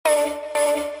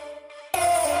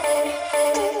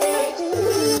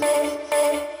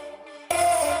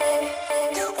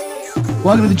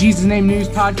Welcome to the Jesus Name News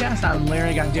Podcast. I'm Larry.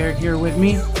 I got Derek here with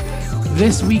me.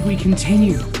 This week we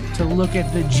continue to look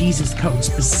at the Jesus Code.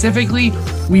 Specifically,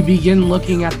 we begin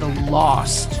looking at the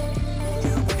lost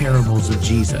parables of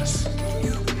Jesus.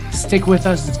 Stick with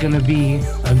us. It's going to be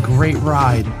a great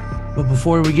ride. But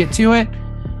before we get to it,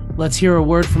 let's hear a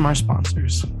word from our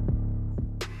sponsors.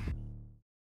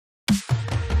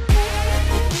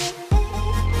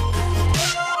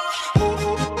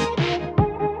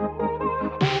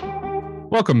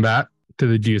 Welcome back to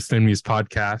the Jesus Name News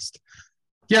Podcast.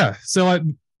 Yeah, so like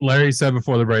Larry said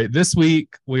before the break, this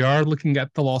week we are looking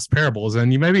at the lost parables.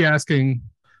 And you may be asking,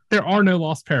 there are no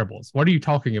lost parables. What are you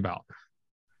talking about?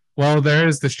 Well, there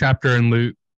is this chapter in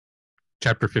Luke,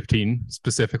 chapter 15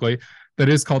 specifically, that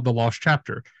is called the lost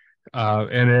chapter.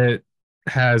 And it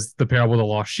has the parable of the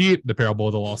lost sheep, the parable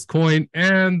of the lost coin,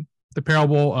 and the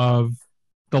parable of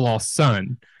the lost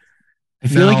son. I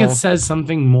feel like it says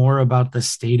something more about the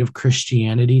state of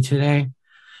Christianity today,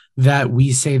 that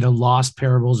we say the lost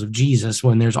parables of Jesus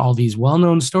when there's all these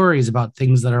well-known stories about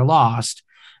things that are lost,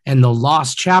 and the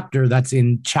lost chapter that's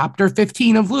in chapter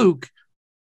 15 of Luke.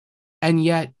 And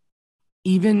yet,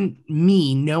 even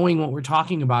me knowing what we're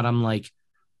talking about, I'm like,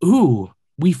 ooh,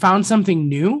 we found something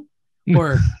new?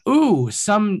 Or, ooh,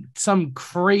 some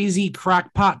crazy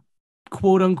crackpot,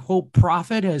 quote unquote,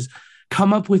 prophet has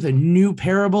come up with a new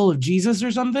parable of Jesus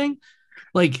or something.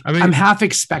 Like, I'm half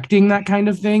expecting that kind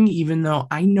of thing, even though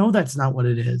I know that's not what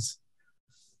it is.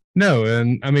 No,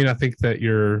 and I mean, I think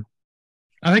you're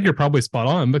probably spot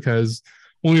on, because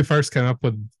when we first came up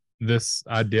with this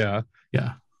idea,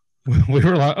 we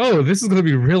were like, oh, this is going to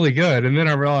be really good. And then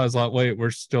I realized, like, wait, we're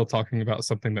still talking about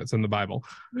something that's in the Bible.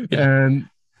 Yeah. And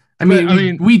I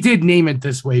mean, we did name it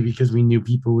this way because we knew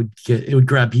people would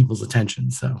grab people's attention.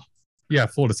 So yeah,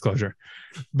 full disclosure.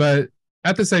 But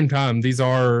at the same time, these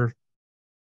are,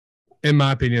 in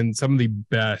my opinion, some of the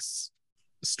best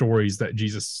stories that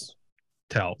Jesus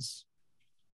tells.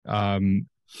 I'm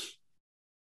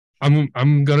going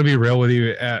to be real with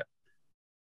you.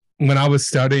 When I was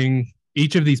studying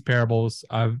each of these parables,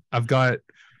 I've got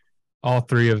all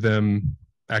three of them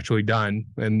actually done,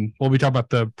 and we'll be talking about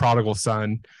the prodigal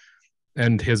son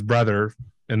and his brother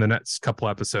in the next couple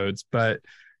episodes. But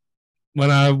when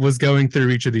I was going through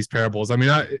each of these parables, I mean,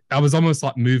 I was almost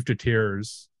like moved to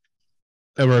tears.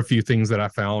 There were a few things that I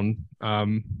found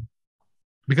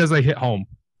because they hit home.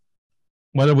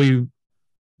 Whether we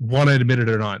want to admit it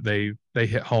or not, they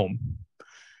hit home.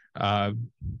 And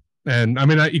I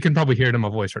mean, you can probably hear it in my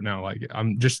voice right now. Like,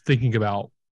 I'm just thinking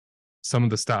about some of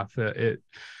the stuff that it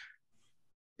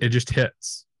just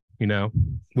hits. You know,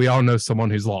 we all know someone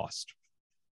who's lost.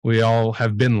 We all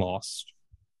have been lost,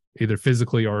 either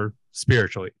physically or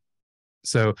spiritually.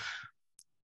 So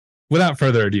without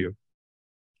further ado,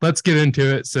 let's get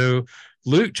into it. So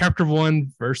Luke chapter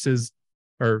 15,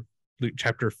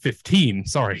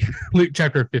 Luke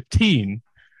chapter 15,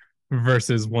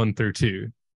 verses 1 through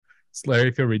 2. So Larry,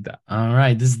 if you'll read that. All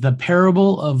right. This is the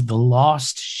parable of the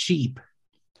lost sheep.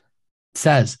 It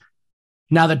says,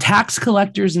 now the tax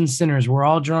collectors and sinners were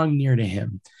all drawing near to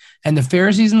him, and the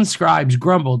Pharisees and the scribes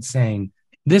grumbled, saying,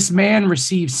 this man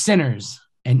receives sinners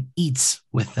and eats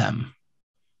with them.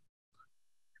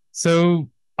 So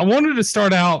I wanted to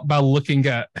start out by looking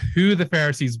at who the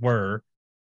Pharisees were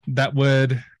that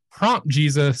would prompt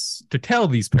Jesus to tell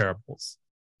these parables.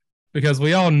 Because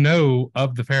we all know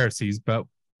of the Pharisees, but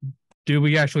do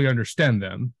we actually understand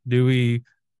them? Do we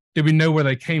know where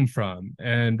they came from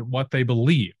and what they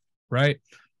believe, right?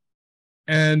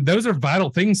 And those are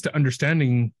vital things to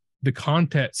understanding the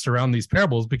context around these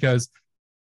parables, because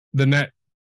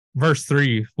verse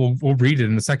 3, we'll read it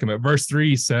in a second, but verse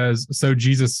 3 says, so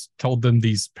Jesus told them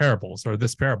these parables, or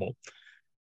this parable.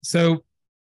 So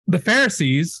the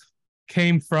Pharisees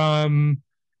they're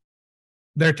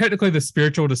technically the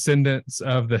spiritual descendants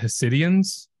of the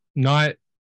Hasidians, not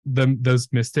those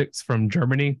mystics from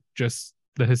Germany, just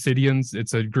the Hasidians.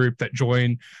 It's a group that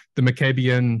joined the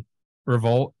Maccabean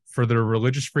revolt for their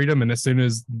religious freedom. And as soon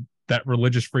as that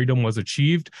religious freedom was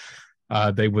achieved,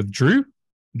 they withdrew.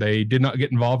 They did not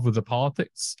get involved with the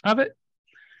politics of it.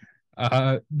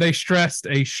 They stressed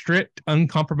a strict,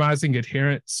 uncompromising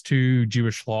adherence to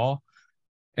Jewish law.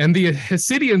 And the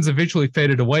Hasidians eventually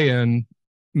faded away, and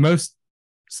most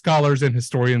scholars and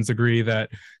historians agree that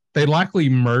they likely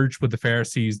merged with the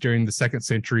Pharisees during the 2nd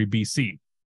century BC.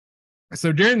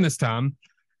 So during this time,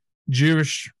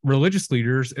 Jewish religious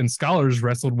leaders and scholars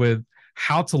wrestled with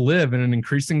how to live in an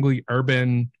increasingly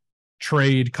urban,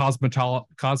 trade,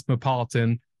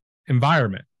 cosmopolitan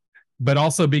environment, but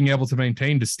also being able to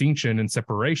maintain distinction and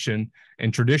separation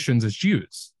and traditions as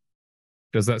Jews.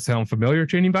 Does that sound familiar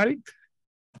to anybody?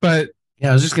 But Yeah,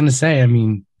 I was just gonna say, I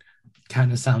mean,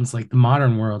 kind of sounds like the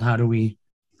modern world. How do we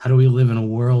live in a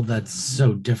world that's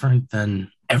so different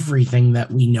than everything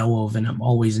that we know of and have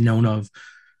always known of?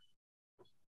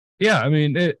 Yeah, I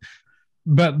mean it.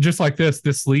 But just like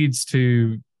this leads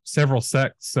to several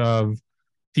sects of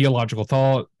theological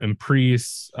thought and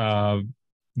priests.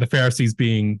 The Pharisees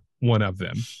being one of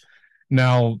them.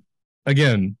 Now,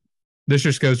 again, this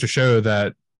just goes to show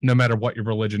that no matter what your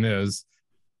religion is,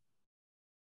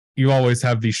 you always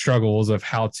have these struggles of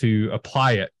how to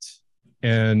apply it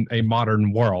in a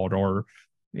modern world or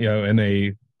in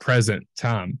a present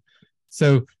time.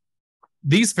 So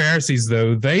these Pharisees,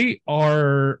 though, they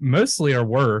are mostly or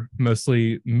were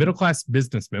mostly middle class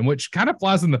businessmen, which kind of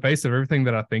flies in the face of everything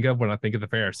that I think of when I think of the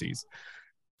Pharisees.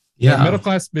 They're Yeah. middle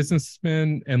class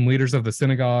businessmen and leaders of the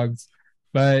synagogues,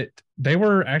 but they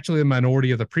were actually a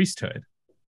minority of the priesthood.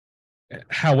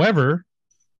 However,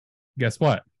 guess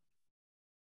what?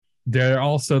 They're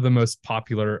also the most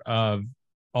popular of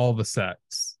all the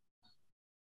sects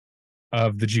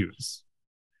of the Jews.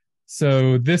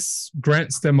 So this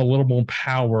grants them a little more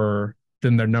power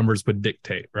than their numbers would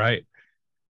dictate, right?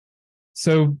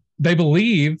 So they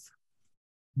believe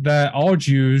that all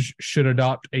Jews should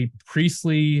adopt a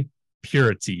priestly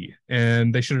purity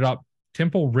and they should adopt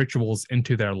temple rituals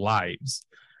into their lives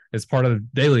as part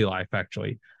of daily life,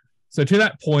 actually. So to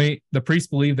that point, the priests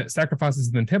believed that sacrifices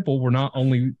in the temple were not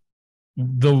only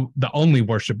the only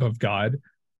worship of God,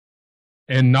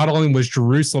 and not only was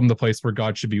Jerusalem the place where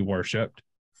God should be worshipped.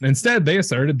 Instead, they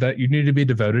asserted that you need to be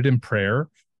devoted in prayer,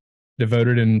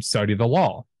 devoted in study of the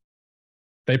law.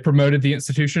 They promoted the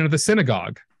institution of the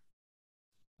synagogue.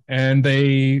 And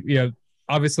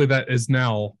obviously that is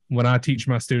now, when I teach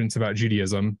my students about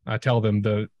Judaism, I tell them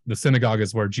the synagogue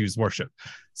is where Jews worship.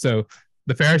 So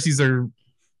the Pharisees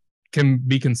can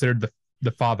be considered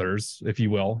the fathers, if you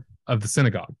will, of the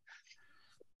synagogue.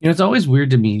 It's always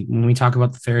weird to me when we talk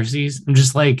about the Pharisees. I'm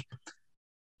just like,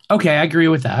 okay, I agree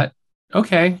with that.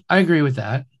 Okay, I agree with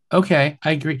that. Okay,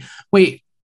 I agree. Wait,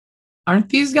 aren't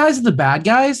these guys the bad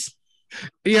guys?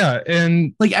 Yeah,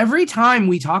 and like every time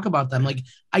we talk about them, like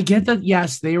I get that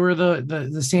yes, they were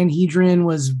the Sanhedrin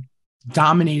was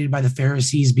dominated by the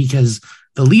Pharisees because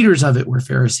the leaders of it were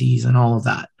Pharisees and all of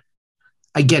that.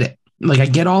 I get it. Like I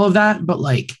get all of that, but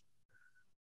like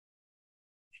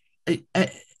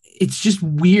it's just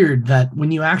weird that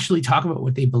when you actually talk about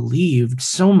what they believed,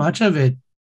 so much of it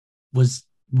was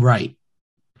right.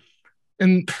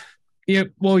 And yeah,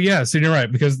 well, yes, and you're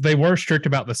right, because they were strict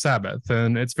about the Sabbath,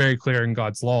 and it's very clear in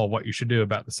God's law what you should do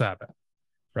about the Sabbath,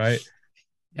 right?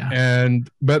 Yeah.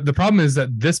 But the problem is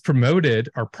that this promoted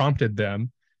or prompted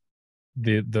them,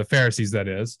 the Pharisees, that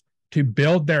is, to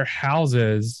build their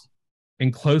houses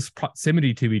in close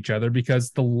proximity to each other because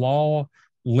the law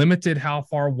limited how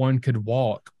far one could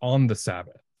walk on the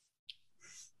Sabbath.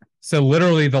 So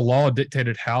literally the law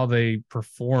dictated how they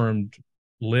performed,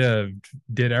 lived,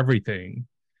 did everything.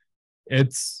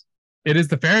 It is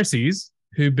the Pharisees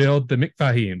who build the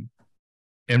mikvahim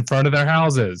in front of their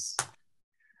houses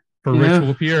for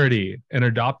ritual purity and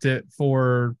adopt it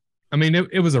for, I mean,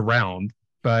 it was around,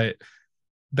 but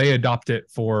they adopt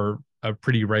it for a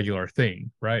pretty regular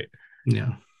thing, right?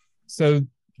 Yeah. So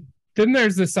then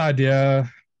there's this idea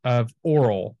of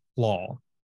oral law.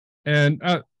 And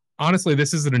honestly,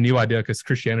 this isn't a new idea because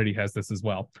Christianity has this as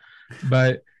well.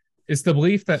 But it's the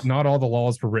belief that not all the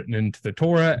laws were written into the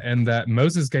Torah and that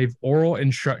Moses gave oral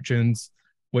instructions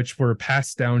which were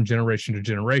passed down generation to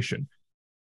generation.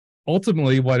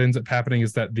 Ultimately, what ends up happening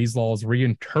is that these laws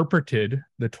reinterpreted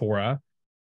the Torah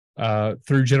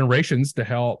through generations to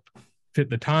help fit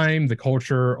the time, the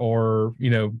culture, or,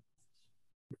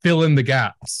 fill in the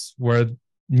gaps where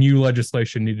new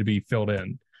legislation needed to be filled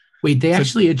in. Wait, they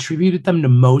actually attributed them to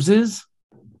Moses?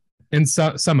 And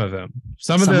some of them.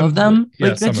 Some of them? Yeah,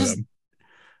 like some that just, of them.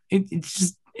 It's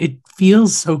just, it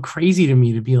feels so crazy to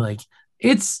me to be like,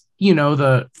 it's,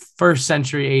 the first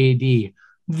century AD.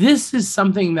 This is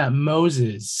something that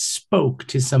Moses spoke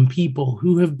to some people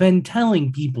who have been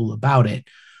telling people about it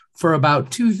for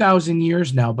about 2,000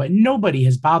 years now, but nobody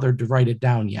has bothered to write it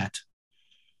down yet.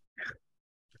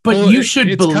 But you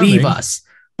should believe us.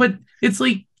 But it's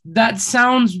like, that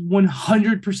sounds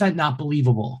 100% not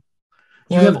believable.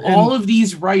 You have all of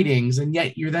these writings, and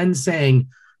yet you're then saying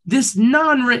this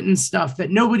non-written stuff that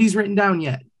nobody's written down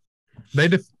yet.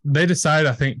 They decide,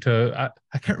 I think, I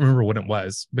can't remember what it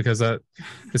was because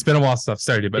it's been a while since I've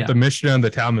studied, but the Mishnah and the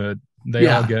Talmud, they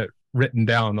all get written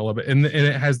down a little bit, and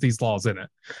it has these laws in it.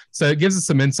 So it gives us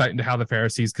some insight into how the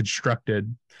Pharisees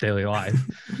constructed daily life.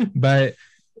 But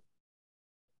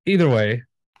either way,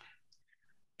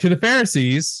 to the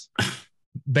Pharisees,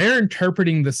 they're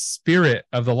interpreting the spirit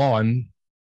of the law. And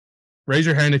raise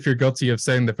your hand if you're guilty of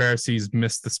saying the Pharisees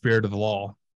missed the spirit of the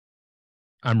law.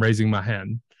 I'm raising my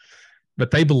hand.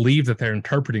 But they believe that they're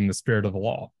interpreting the spirit of the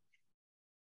law.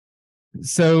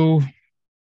 So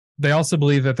they also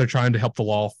believe that they're trying to help the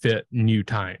law fit new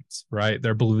times, right?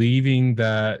 They're believing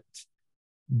that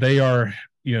they are,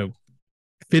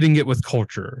 fitting it with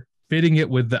culture, fitting it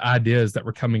with the ideas that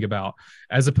were coming about,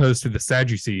 as opposed to the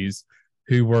Sadducees,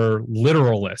 who were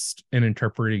literalist in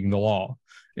interpreting the law.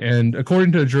 And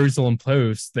according to the Jerusalem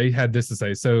Post, they had this to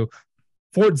say. So,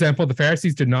 for example, the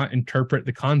Pharisees did not interpret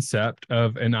the concept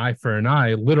of an eye for an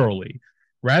eye literally.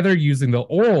 Rather, using the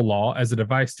oral law as a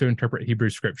device to interpret Hebrew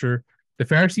scripture, the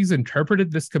Pharisees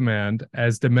interpreted this command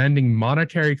as demanding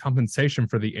monetary compensation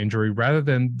for the injury rather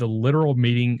than the literal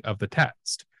meaning of the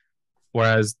text.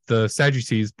 Whereas the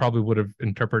Sadducees probably would have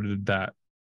interpreted that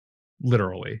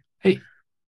literally. Hey,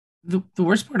 the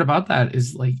worst part about that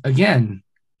is, like, again,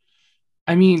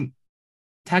 I mean,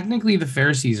 technically the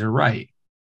Pharisees are right.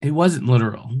 It wasn't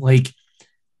literal. Like,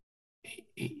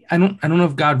 I don't know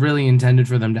if God really intended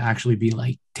for them to actually be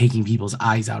like taking people's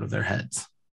eyes out of their heads.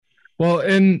 Well,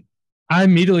 and I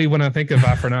immediately, when I think of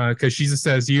eye for an eye, because Jesus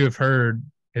says, you have heard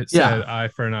it said eye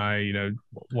for an eye,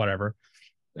 whatever.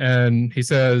 And he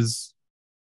says,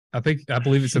 I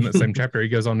believe it's in that same chapter. He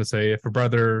goes on to say, if a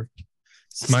brother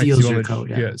steals your coat,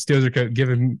 steals your coat, give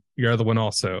him your other one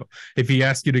also. If he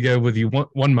asks you to go with you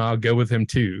 1 mile, go with him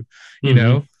 2,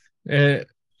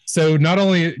 so not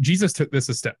only Jesus took this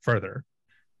a step further,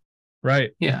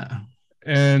 right? Yeah.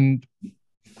 And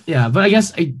yeah, but I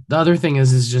guess the other thing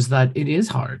is just that it is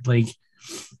hard. Like,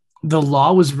 the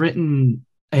law was written.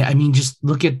 I mean, just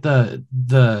look at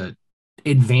the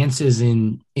advances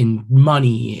in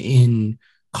money, in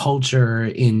culture,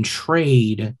 in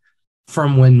trade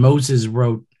from when Moses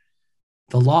wrote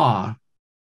the law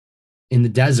in the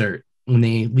desert when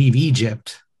they leave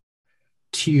Egypt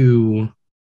to,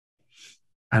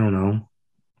 I don't know,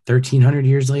 1,300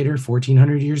 years later,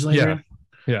 1,400 years later.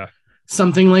 Yeah.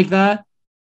 Something like that.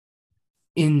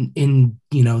 In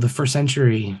the first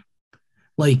century,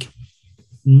 like,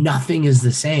 nothing is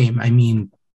the same. I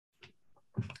mean,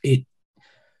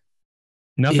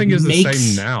 nothing is the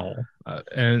same now.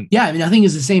 Nothing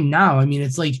is the same now. I mean,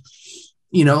 it's like,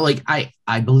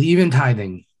 I believe in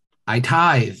tithing. I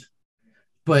tithe,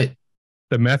 but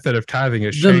the method of tithing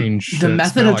has changed. The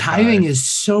method of tithing is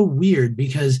so weird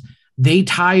because they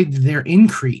tithe their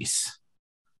increase.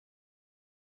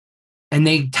 And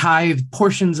they tithed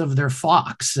portions of their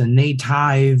flocks, and they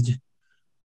tithed,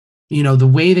 the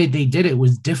way that they did it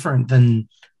was different than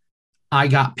I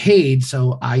got paid.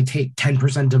 So I take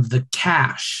 10% of the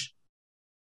cash.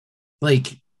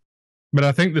 Like, but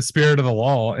I think the spirit of the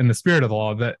law,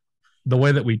 that the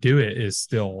way that we do it is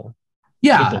still, in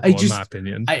my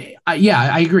opinion. I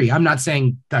agree. I'm not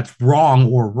saying that's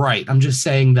wrong or right. I'm just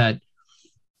saying that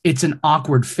it's an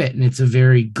awkward fit, and it's a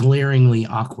very glaringly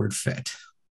awkward fit.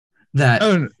 That's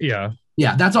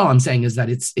all I'm saying, is that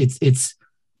it's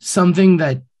something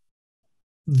that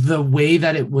the way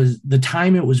that it was, the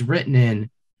time it was written in,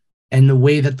 and the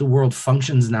way that the world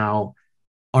functions now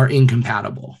are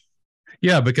incompatible.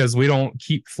 Yeah, because we don't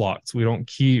keep flocks. We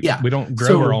don't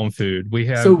grow our own food. We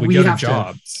go to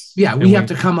jobs. We have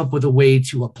to come up with a way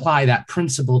to apply that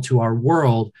principle to our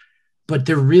world, but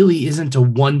there really isn't a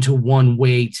one-to-one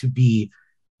way to be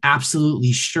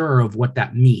absolutely sure of what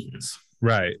that means.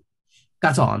 Right.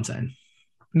 That's all I'm saying.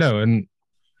 No, and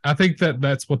I think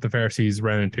that's what the Pharisees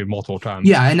ran into multiple times.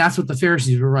 Yeah, and that's what the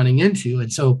Pharisees were running into.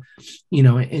 And so,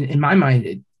 in my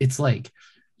mind, it's like,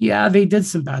 yeah, they did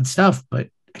some bad stuff, but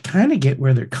I kind of get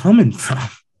where they're coming from.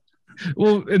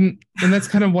 Well, and that's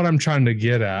kind of what I'm trying to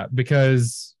get at,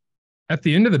 because at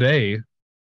the end of the day,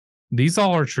 these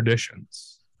all are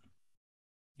traditions.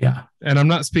 Yeah. And I'm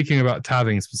not speaking about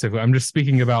tithing specifically. I'm just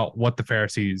speaking about what the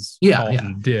Pharisees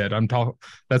did.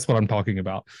 That's what I'm talking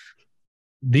about.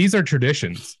 These are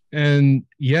traditions. And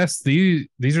yes, these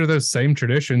are those same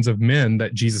traditions of men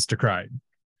that Jesus decried.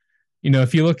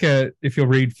 If you'll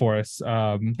read for us,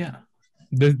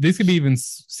 these could be even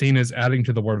seen as adding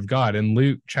to the word of God in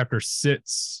Luke chapter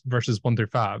 6, verses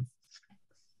 1-5.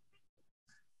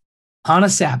 On a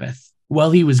Sabbath,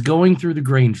 while he was going through the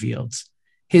grain fields,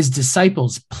 his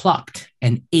disciples plucked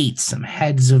and ate some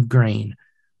heads of grain,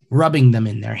 rubbing them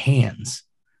in their hands.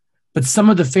 But some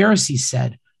of the Pharisees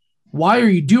said, "Why are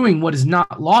you doing what is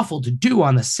not lawful to do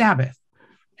on the Sabbath?"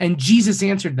 And Jesus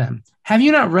answered them, "Have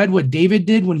you not read what David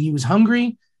did when he was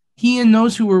hungry, he and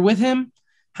those who were with him?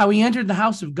 How he entered the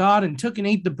house of God and took and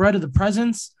ate the bread of the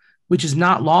presence, which is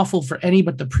not lawful for any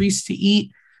but the priests to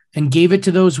eat, and gave it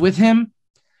to those with him?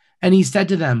 And he said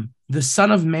to them, the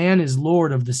Son of Man is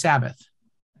Lord of the Sabbath.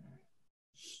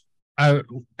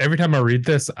 Every time I read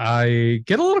this, I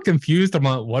get a little confused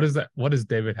about what is that? What does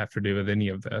David have to do with any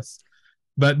of this?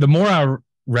 But the more I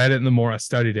read it and the more I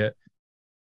studied it.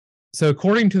 So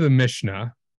according to the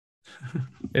Mishnah,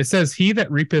 it says, he that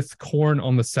reapeth corn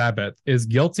on the Sabbath is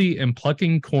guilty, and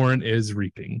plucking corn is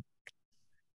reaping.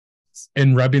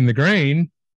 And rubbing the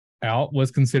grain out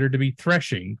was considered to be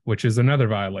threshing, which is another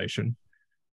violation.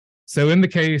 So in the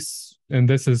case, and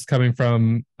this is coming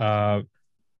from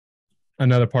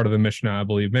another part of the Mishnah, I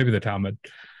believe, maybe the Talmud.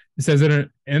 It says,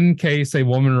 in case a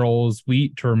woman rolls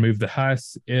wheat to remove the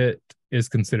husk, it is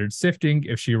considered sifting.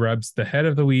 If she rubs the head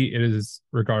of the wheat, it is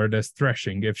regarded as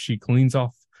threshing. If she cleans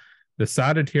off the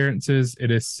side adherences,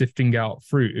 it is sifting out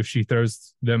fruit. If she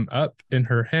throws them up in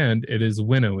her hand, it is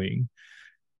winnowing.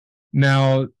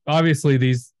 Now, obviously,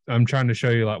 these, I'm trying to show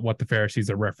you like what the Pharisees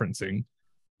are referencing,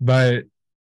 but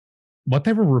what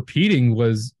they were repeating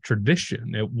was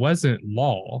tradition. It wasn't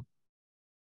law.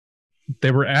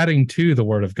 They were adding to the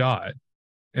word of God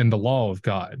and the law of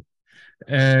God.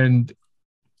 And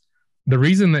the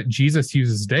reason that Jesus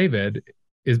uses David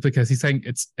is because he's saying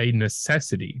it's a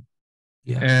necessity.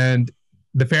 Yeah. And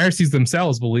the Pharisees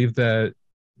themselves believed that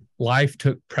life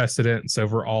took precedence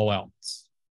over all else.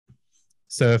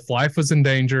 So if life was in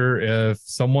danger, if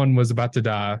someone was about to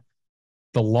die,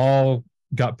 the law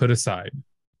got put aside.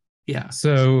 Yeah.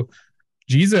 So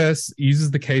Jesus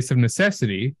uses the case of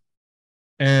necessity.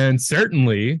 And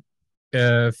certainly,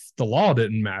 if the law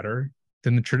didn't matter,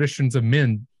 then the traditions of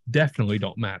men definitely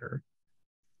don't matter.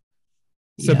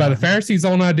 So by the Pharisees'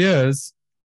 own ideas,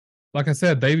 like I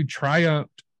said, they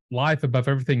triumphed life above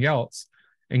everything else.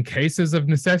 And cases of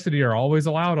necessity are always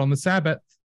allowed on the Sabbath.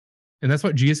 And that's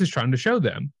what Jesus is trying to show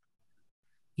them.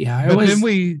 Yeah,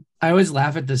 I always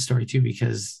laugh at this story too,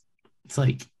 because it's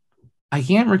like, I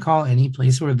can't recall any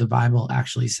place where the Bible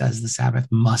actually says the Sabbath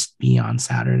must be on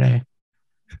Saturday.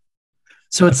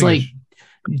 So it's like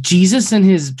Jesus and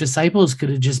his disciples could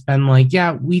have just been like,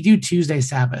 yeah, we do Tuesday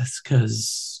Sabbaths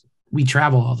because we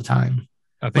travel all the time.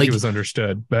 I think it was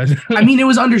understood, but I mean, it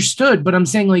was understood, but I'm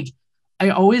saying, like, I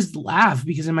always laugh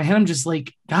because in my head, I'm just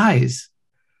like, guys,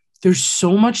 there's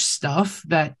so much stuff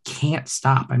that can't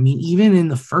stop. I mean, even in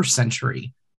the first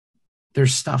century,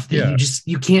 there's stuff that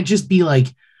you can't just be like,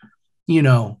 you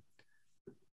know,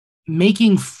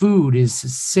 making food is a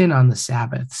sin on the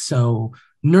Sabbath. So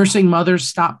nursing mothers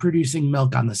stop producing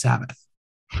milk on the Sabbath.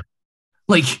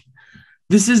 Like,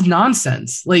 this is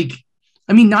nonsense. Like,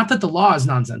 I mean, not that the law is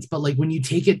nonsense, but like when you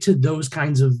take it to those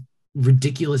kinds of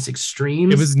ridiculous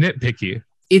extremes, it was nitpicky.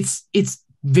 It's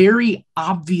very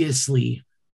obviously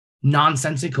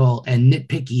nonsensical and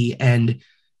nitpicky. And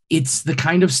it's the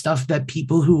kind of stuff that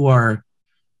people who are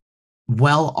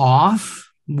well off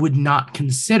would not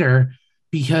consider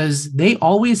because they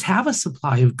always have a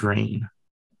supply of grain.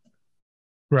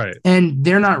 Right. And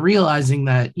they're not realizing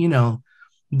that, you know,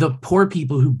 the poor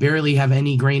people who barely have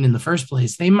any grain in the first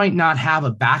place, they might not have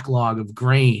a backlog of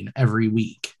grain every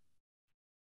week.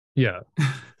 Yeah.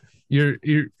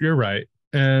 You're right.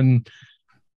 And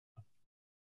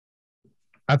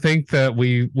I think that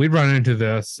we run into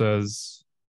this as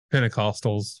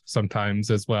Pentecostals sometimes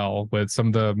as well, with some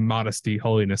of the modesty,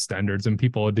 holiness standards, and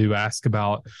people do ask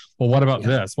about, well, what about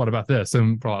this? What about this?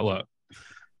 And we're like,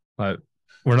 look,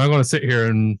 we're not going to sit here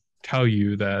and tell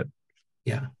you that,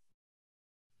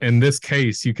 in this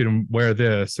case, you can wear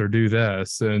this or do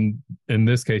this, and in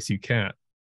this case, you can't.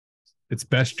 It's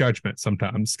best judgment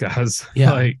sometimes, guys.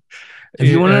 Yeah. Like, if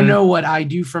you want to know what I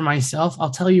do for myself,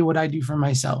 I'll tell you what I do for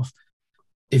myself.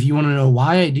 If you want to know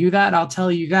why I do that, I'll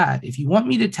tell you that. If you want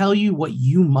me to tell you what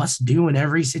you must do in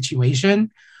every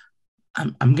situation,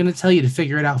 I'm going to tell you to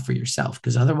figure it out for yourself,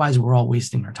 because otherwise we're all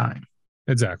wasting our time.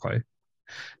 Exactly.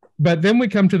 But then we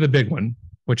come to the big one,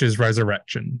 which is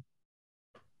resurrection.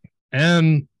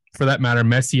 And for that matter,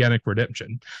 messianic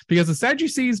redemption, because the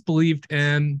Sadducees believed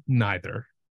in neither.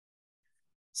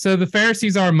 So the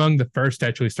Pharisees are among the first to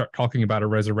actually start talking about a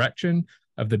resurrection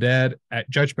of the dead at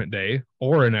Judgment Day,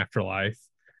 or an afterlife,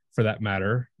 for that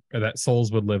matter, or that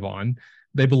souls would live on.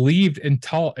 They believed and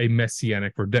taught a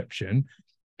messianic redemption.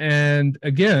 And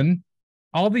again,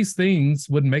 all these things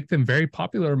would make them very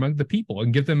popular among the people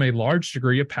and give them a large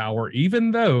degree of power,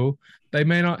 even though they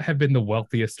may not have been the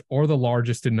wealthiest or the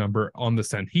largest in number on the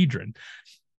Sanhedrin.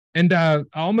 And I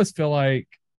almost feel like,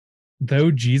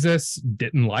 though Jesus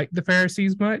didn't like the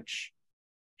Pharisees much,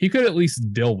 he could at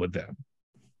least deal with them,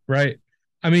 right?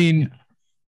 I mean,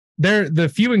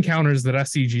 the few encounters that I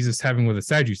see Jesus having with the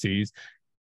Sadducees,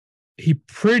 he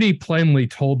pretty plainly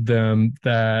told them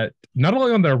that not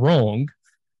only are they wrong,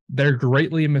 they're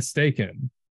greatly mistaken.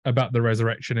 about the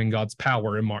resurrection and God's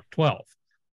power in Mark 12.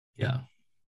 Yeah.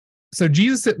 So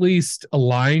Jesus at least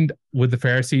aligned with the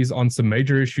Pharisees on some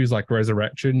major issues like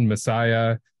resurrection,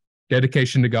 Messiah,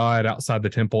 dedication to God outside the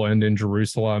temple and in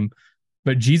Jerusalem.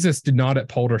 But Jesus did not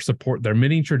uphold or support their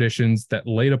many traditions that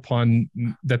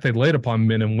they laid upon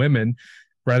men and women,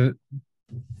 rather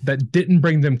that didn't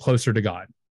bring them closer to God.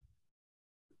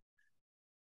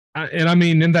 And I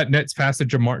mean, in that next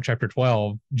passage of Mark chapter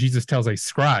 12, Jesus tells a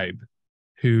scribe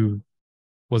who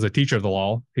was a teacher of the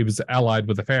law, he was allied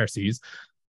with the Pharisees,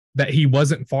 that he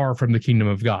wasn't far from the kingdom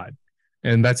of God.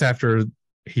 And that's after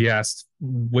he asked,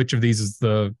 which of these is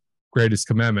the greatest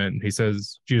commandment? He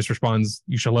says, Jesus responds,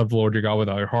 you shall love the Lord your God with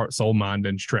all your heart, soul, mind,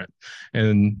 and strength.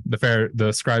 And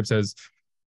the scribe says,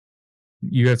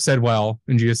 you have said well.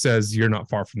 And Jesus says, you're not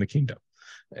far from the kingdom.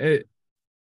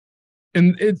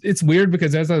 It's weird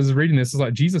because as I was reading this, it's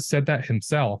like Jesus said that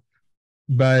himself.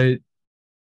 But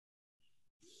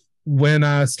when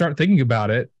I start thinking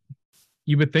about it,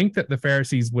 you would think that the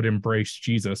Pharisees would embrace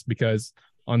Jesus because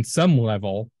on some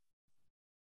level,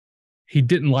 he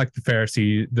didn't like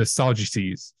the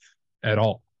Sadducees at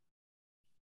all.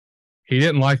 He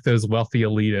didn't like those wealthy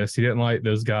elitists. He didn't like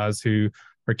those guys who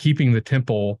are keeping the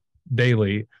temple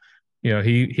daily. You know,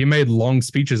 he made long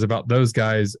speeches about those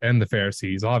guys and the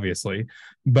Pharisees, obviously.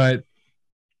 But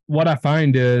what I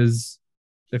find is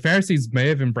the Pharisees may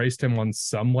have embraced him on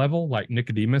some level, like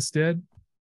Nicodemus did,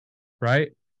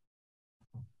 right?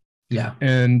 Yeah.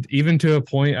 And even to a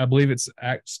point, I believe it's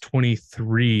Acts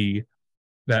 23,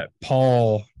 that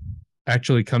Paul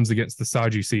actually comes against the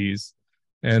Sadducees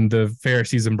and the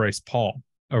Pharisees embrace Paul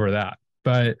over that.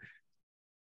 But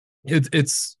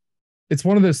it's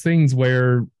one of those things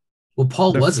where, well,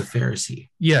 Paul was a Pharisee.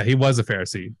 Yeah, he was a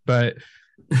Pharisee, but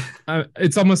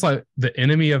it's almost like the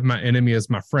enemy of my enemy is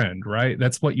my friend, right?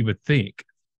 That's what you would think.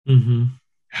 Mm-hmm.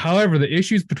 However, the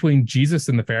issues between Jesus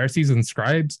and the Pharisees and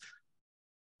scribes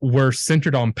were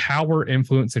centered on power,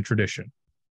 influence, and tradition.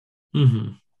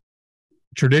 Mm-hmm.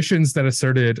 Traditions that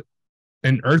asserted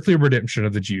an earthly redemption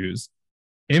of the Jews,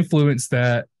 influence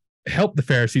that helped the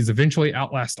Pharisees eventually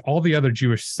outlast all the other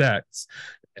Jewish sects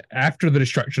after the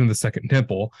destruction of the Second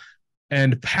Temple,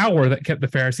 and power that kept the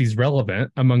Pharisees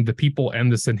relevant among the people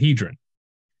and the Sanhedrin.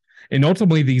 And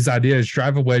ultimately, these ideas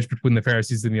drive a wedge between the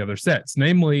Pharisees and the other sects,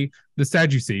 namely the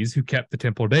Sadducees, who kept the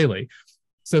temple daily.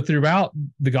 So throughout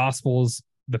the Gospels,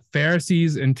 the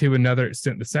Pharisees, and to another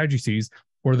extent the Sadducees,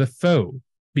 were the foe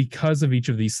because of each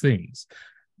of these things.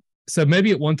 So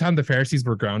maybe at one time the Pharisees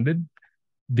were grounded.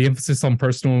 The emphasis on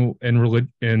personal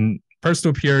and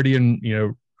personal purity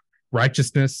and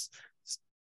righteousness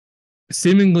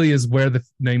seemingly is where the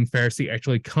name Pharisee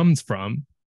actually comes from,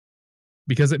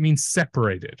 because it means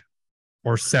separated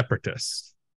or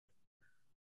separatist.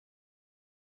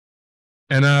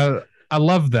 And I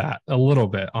love that a little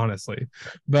bit, honestly.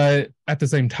 But at the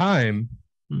same time,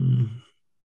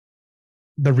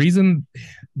 the reason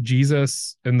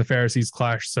Jesus and the Pharisees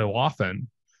clash so often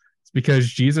is because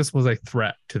Jesus was a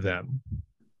threat to them,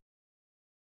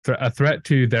 a threat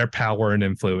to their power and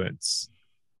influence.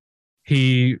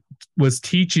 He was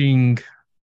teaching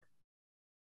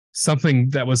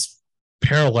something that was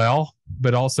parallel,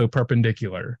 but also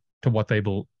perpendicular to what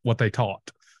they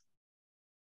taught.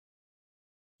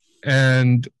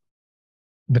 And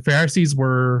the Pharisees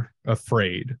were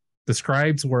afraid. The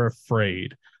scribes were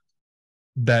afraid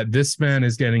that this man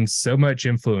is getting so much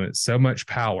influence, so much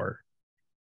power.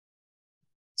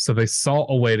 So they sought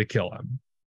a way to kill him.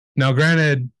 Now,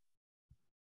 granted,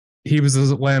 he was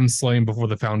a lamb slain before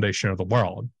the foundation of the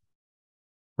world,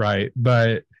 right?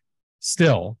 But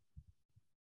still,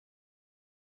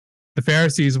 the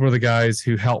Pharisees were the guys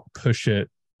who helped push it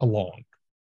along.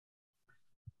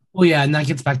 Well, yeah, and that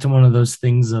gets back to one of those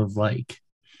things of like,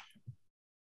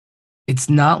 it's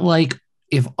not like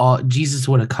if Jesus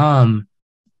would have come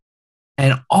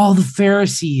and all the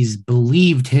Pharisees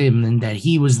believed him and that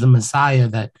he was the Messiah,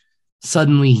 that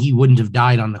suddenly he wouldn't have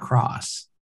died on the cross.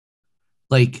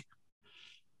 Like,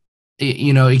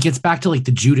 it gets back to like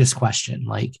the Judas question.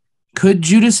 Like, could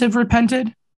Judas have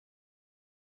repented?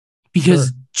 Because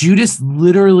sure. Judas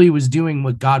literally was doing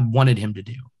what God wanted him to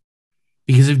do.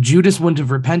 Because if Judas wouldn't have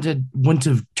repented, wouldn't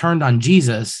have turned on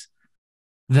Jesus,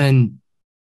 then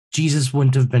Jesus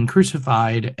wouldn't have been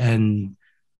crucified and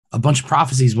a bunch of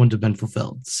prophecies wouldn't have been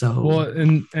fulfilled. So, well,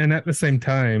 and at the same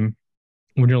time,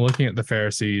 when you're looking at the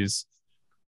Pharisees,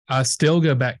 I still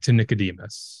go back to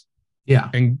Nicodemus. Yeah.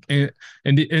 And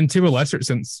to a lesser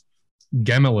extent,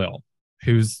 Gamaliel,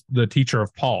 who's the teacher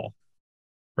of Paul,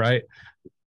 right?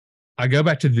 I go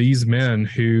back to these men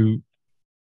who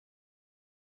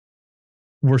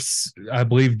I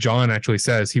believe John actually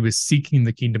says he was seeking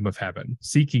the kingdom of heaven,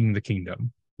 seeking the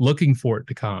kingdom, looking for it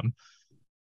to come.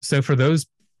 So for those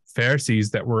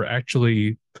Pharisees that were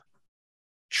actually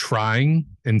trying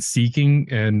and seeking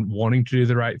and wanting to do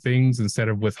the right things instead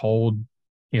of hold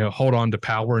on to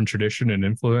power and tradition and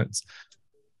influence,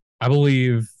 I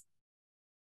believe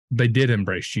they did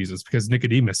embrace Jesus because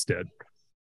Nicodemus did.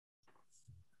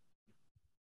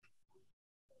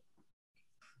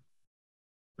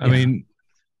 I mean,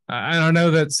 I don't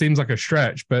know, that seems like a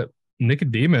stretch, but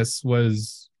Nicodemus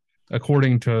was,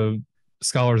 according to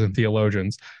scholars and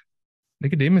theologians,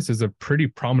 Nicodemus is a pretty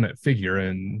prominent figure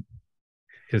in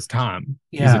his time.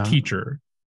 He's a teacher.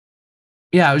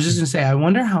 Yeah, I was just going to say, I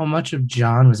wonder how much of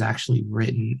John was actually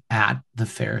written at the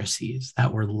Pharisees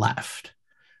that were left.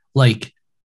 Like,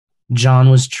 John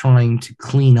was trying to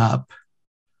clean up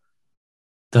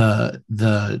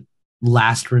the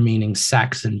last remaining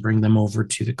sects and bring them over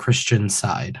to the Christian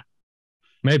side.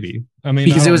 Maybe. I mean,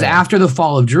 because it was after the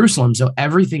fall of Jerusalem, so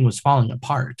everything was falling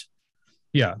apart.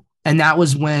 Yeah. And that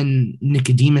was when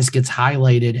Nicodemus gets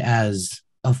highlighted as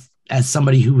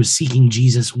somebody who was seeking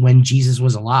Jesus when Jesus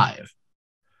was alive.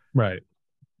 Right.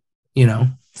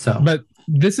 So. But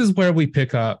this is where we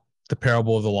pick up the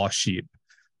parable of the lost sheep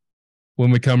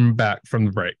when we come back from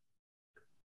the break.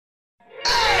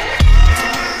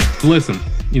 Listen,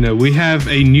 we have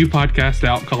a new podcast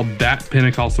out called That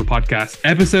Pentecostal Podcast.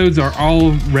 Episodes are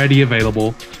already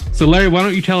available. So Larry, why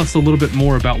don't you tell us a little bit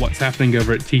more about what's happening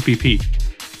over at TPP?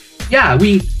 Yeah,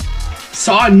 we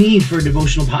saw a need for a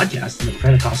devotional podcast in the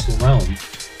Pentecostal realm.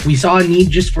 We saw a need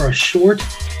just for a short,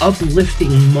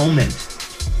 uplifting moment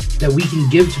that we can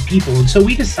give to people. And so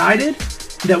we decided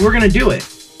that we're going to do it.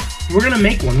 We're going to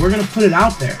make one. We're going to put it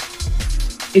out there.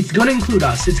 It's going to include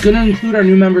us. It's going to include our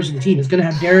new members of the team. It's going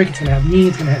to have Derek. It's going to have me.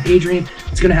 It's going to have Adrian.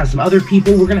 It's going to have some other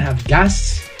people. We're going to have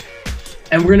guests.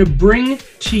 And we're going to bring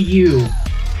to you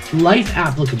life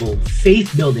applicable,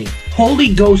 faith building,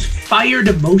 Holy Ghost fire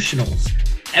devotionals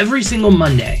every single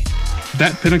Monday.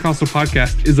 That Pentecostal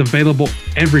Podcast is available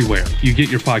everywhere you get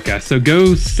your podcast. So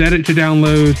go set it to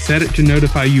download, set it to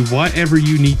notify you, whatever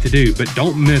you need to do. But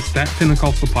don't miss That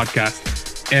Pentecostal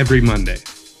Podcast every Monday.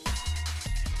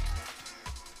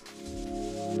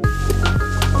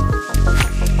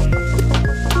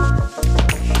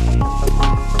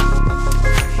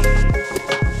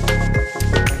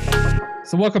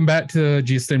 So welcome back to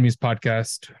Jesus Enemies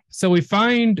Podcast. So we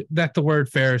find that the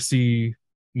word Pharisee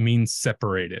means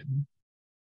separated.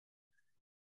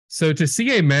 So to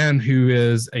see a man who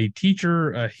is a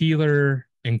teacher, a healer,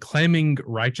 and claiming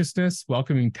righteousness,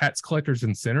 welcoming tax collectors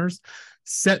and sinners,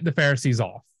 set the Pharisees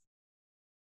off.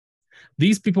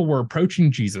 These people were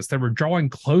approaching Jesus. They were drawing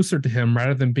closer to him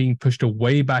rather than being pushed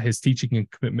away by his teaching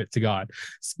and commitment to God.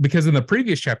 Because in the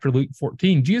previous chapter, Luke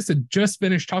 14, Jesus had just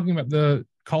finished talking about the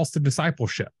calls to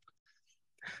discipleship.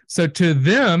 So to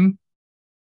them,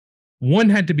 one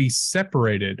had to be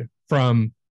separated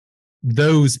from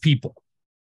those people.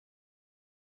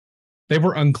 They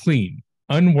were unclean,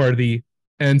 unworthy,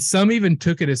 and some even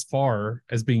took it as far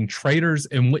as being traitors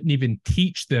and wouldn't even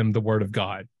teach them the word of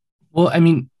God. Well, I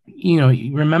mean,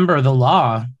 remember the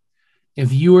law.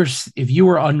 If you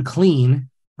were unclean,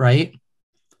 right?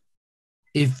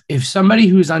 If somebody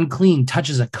who's unclean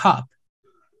touches a cup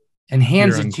and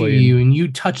hands it to you and you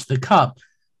touch the cup,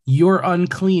 you're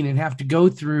unclean and you have to go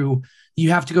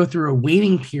through a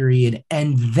waiting period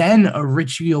and then a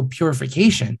ritual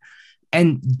purification.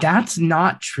 And that's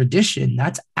not tradition.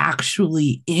 That's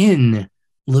actually in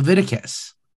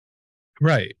Leviticus.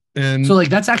 Right. And so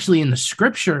that's actually in the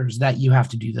scriptures that you have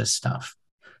to do this stuff.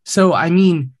 So, I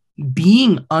mean,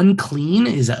 being unclean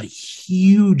is a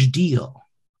huge deal.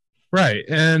 Right.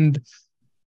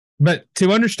 But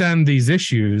to understand these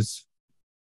issues,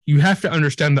 you have to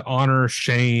understand the honor,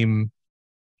 shame,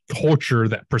 culture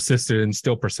that persisted and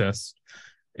still persists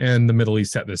in the Middle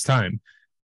East at this time.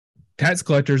 Tax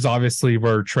collectors obviously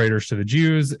were traitors to the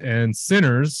Jews, and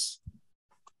sinners.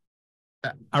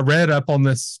 I read up on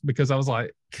this because I was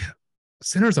like,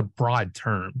 sinner is a broad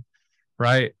term,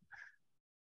 right?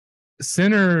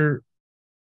 Sinner,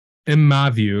 in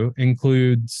my view,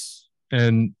 includes,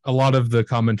 and a lot of the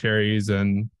commentaries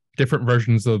and different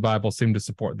versions of the Bible seem to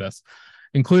support this,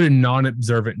 included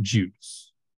non-observant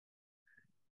Jews.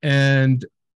 And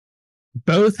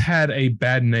both had a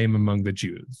bad name among the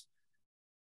Jews.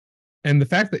 And the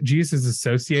fact that Jesus is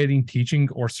associating, teaching,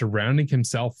 or surrounding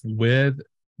himself with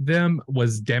them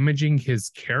was damaging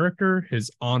his character, his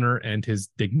honor, and his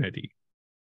dignity.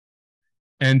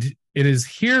 And it is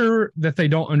here that they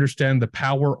don't understand the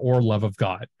power or love of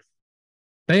God.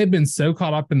 They had been so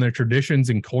caught up in their traditions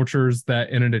and cultures that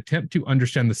in an attempt to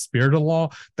understand the spirit of the law,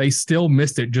 they still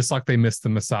missed it, just like they missed the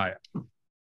Messiah.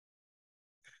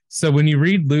 So when you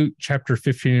read Luke chapter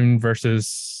 15,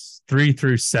 verses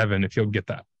 3-7, if you'll get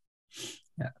that.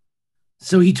 Yeah.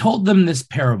 So he told them this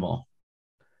parable.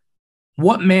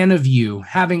 What man of you,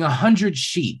 having 100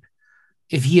 sheep,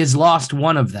 if he has lost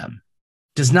one of them,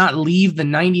 does not leave the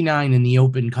 99 in the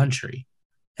open country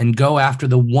and go after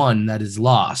the one that is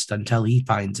lost until he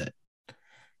finds it?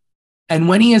 And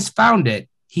when he has found it,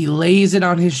 he lays it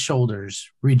on his shoulders,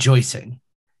 rejoicing.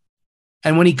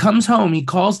 And when he comes home, he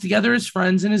calls together his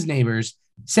friends and his neighbors,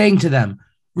 saying to them,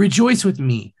 rejoice with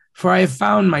me, for I have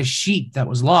found my sheep that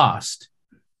was lost.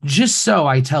 Just so,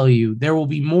 I tell you, there will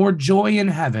be more joy in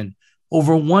heaven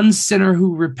over one sinner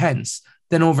who repents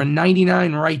than over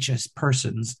 99 righteous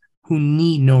persons who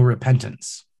need no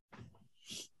repentance.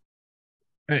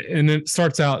 And it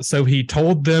starts out, so he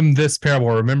told them this parable.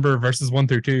 Remember verses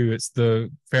 1-2, it's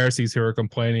the Pharisees who are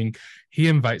complaining. He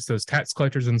invites those tax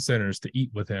collectors and sinners to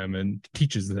eat with him and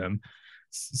teaches them.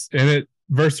 And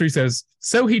verse 3 says,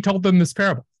 so he told them this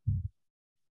parable.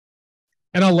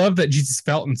 And I love that Jesus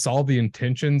felt and saw the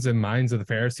intentions and minds of the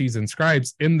Pharisees and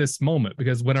scribes in this moment,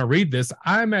 because when I read this,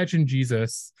 I imagine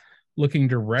Jesus looking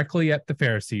directly at the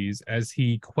Pharisees as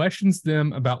he questions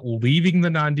them about leaving the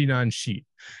 99 sheep.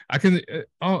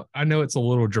 I know it's a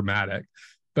little dramatic,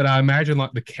 but I imagine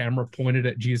like the camera pointed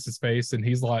at Jesus' face and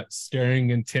he's like staring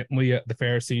intently at the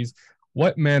Pharisees.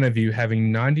 What man of you,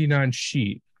 having 99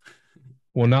 sheep,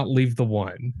 will not leave the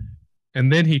one?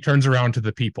 And then he turns around to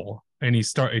the people and he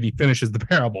finishes the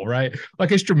parable, right?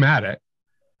 Like, it's dramatic,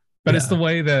 but it's the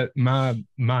way that my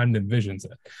mind envisions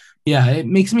it. Yeah, it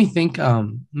makes me think,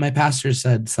 my pastor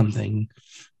said something,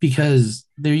 because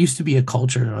there used to be a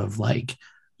culture of like,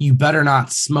 you better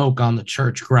not smoke on the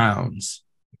church grounds.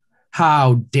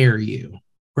 How dare you?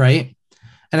 Right.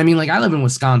 And I mean, like, I live in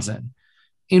Wisconsin.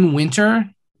 In winter,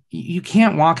 you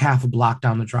can't walk half a block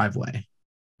down the driveway.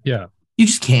 Yeah. You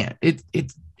just can't.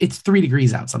 It's 3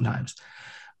 degrees out sometimes.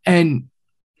 And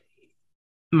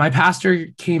my pastor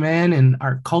came in and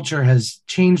our culture has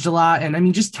changed a lot. And I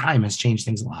mean, just time has changed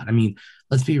things a lot. I mean,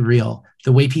 let's be real.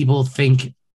 The way people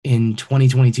think in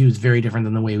 2022 is very different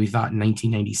than the way we thought in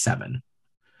 1997.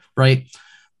 Right.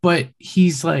 But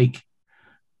he's like,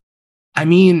 I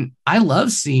mean, I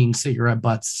love seeing cigarette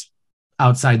butts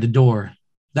outside the door.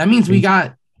 That means we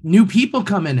got new people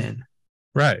coming in.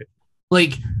 Right.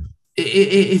 Like,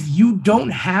 if you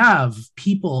don't have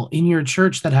people in your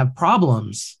church that have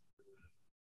problems,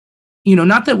 you know,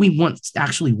 not that we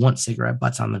actually want cigarette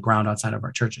butts on the ground outside of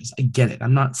our churches. I get it.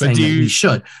 I'm not saying that we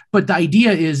should, but the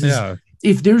idea is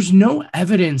if there's no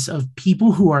evidence of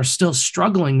people who are still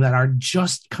struggling that are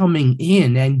just coming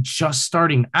in and just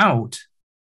starting out,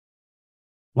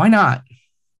 why not?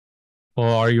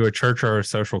 Well, are you a church or a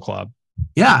social club?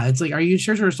 Yeah, it's like, are you a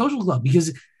church or a social club?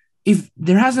 Because if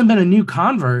there hasn't been a new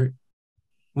convert,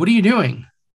 what are you doing?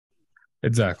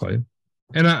 Exactly.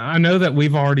 And I know that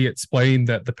we've already explained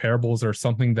that the parables are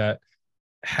something that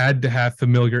had to have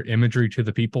familiar imagery to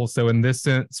the people. So in this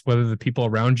sense, whether the people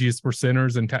around Jesus were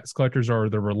sinners and tax collectors or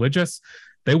the religious,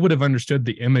 they would have understood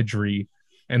the imagery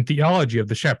and theology of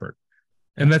the shepherd.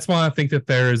 And that's why I think that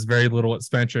there is very little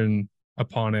expansion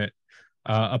upon it,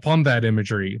 upon that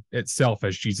imagery itself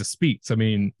as Jesus speaks. I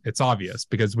mean, it's obvious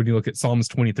because when you look at Psalms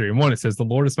 23:1, it says, the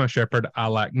Lord is my shepherd, I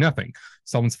lack nothing.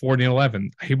 Psalms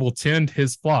 40:11, he will tend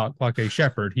his flock like a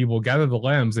shepherd. He will gather the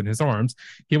lambs in his arms.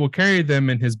 He will carry them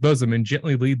in his bosom and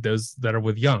gently lead those that are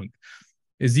with young.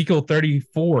 Ezekiel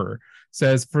 34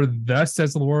 says, for thus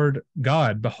says the Lord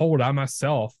God, behold, I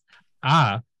myself,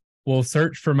 I will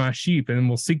search for my sheep and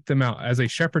will seek them out. As a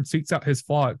shepherd seeks out his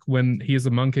flock when he is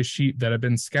among his sheep that have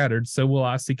been scattered, so will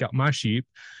I seek out my sheep,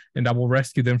 and I will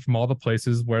rescue them from all the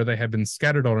places where they have been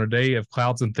scattered on a day of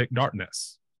clouds and thick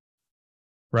darkness.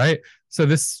 Right? So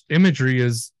this imagery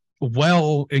is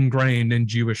well ingrained in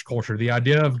Jewish culture. The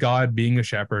idea of God being a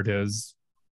shepherd is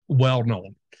well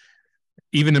known,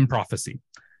 even in prophecy.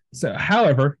 So,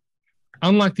 however,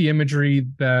 unlike the imagery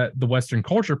that the Western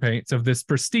culture paints of this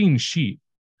pristine sheep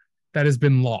that has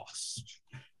been lost,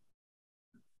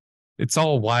 it's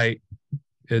all white.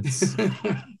 It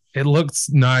looks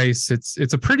nice.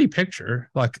 It's a pretty picture.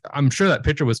 Like, I'm sure that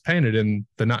picture was painted in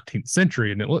the 19th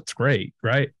century and it looks great,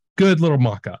 right? Good little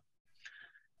mock-up.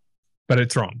 But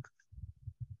it's wrong.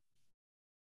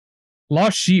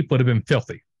 Lost sheep would have been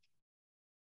filthy.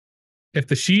 If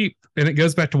the sheep, and it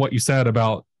goes back to what you said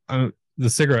about the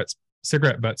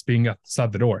cigarette butts being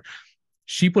outside the door,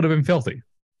 sheep would have been filthy.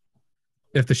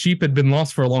 If the sheep had been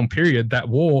lost for a long period, that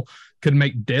wool could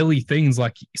make daily things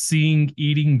like seeing,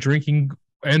 eating, drinking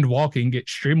and walking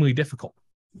extremely difficult.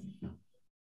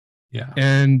 Yeah.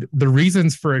 And the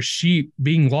reasons for a sheep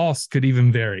being lost could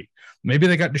even vary. Maybe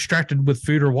they got distracted with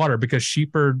food or water, because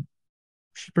sheep are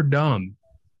dumb.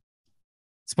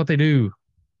 It's what they do.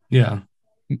 Yeah.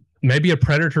 Maybe a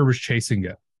predator was chasing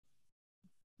it.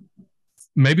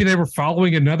 Maybe they were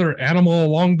following another animal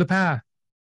along the path,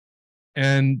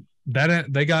 and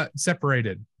that they got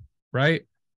separated, right?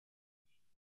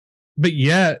 But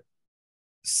yet,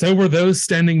 so were those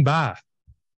standing by.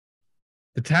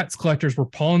 The tax collectors were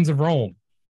pawns of Rome.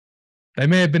 They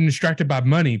may have been distracted by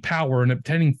money, power, and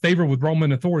obtaining favor with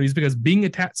Roman authorities, because being a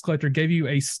tax collector gave you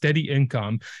a steady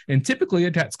income. And typically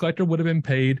a tax collector would have been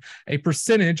paid a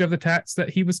percentage of the tax that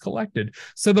he was collected.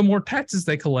 So the more taxes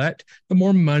they collect, the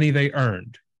more money they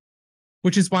earned,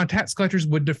 which is why tax collectors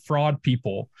would defraud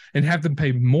people and have them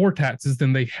pay more taxes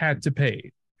than they had to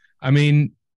pay. I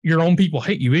mean, your own people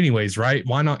hate you anyways, right?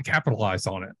 Why not capitalize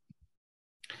on it?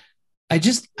 I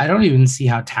don't even see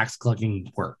how tax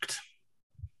collecting worked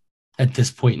at this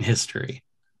point in history.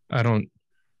 They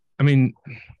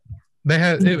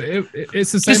had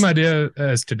it's the same idea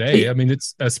as today. I mean,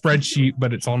 it's a spreadsheet,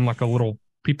 but it's on like a little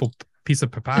piece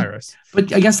of papyrus.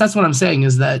 But I guess that's what I'm saying,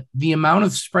 is that the amount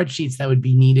of spreadsheets that would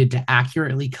be needed to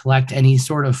accurately collect any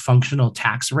sort of functional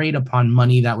tax rate upon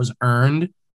money that was earned,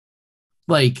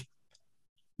 like,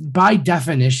 by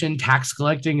definition, tax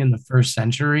collecting in the first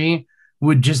century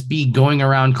would just be going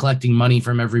around collecting money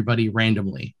from everybody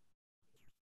randomly.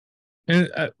 And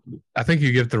I think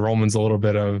you give the Romans a little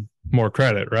bit of more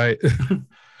credit, right?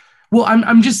 Well,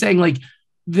 I'm just saying, like,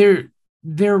 there's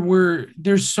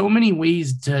so many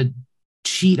ways to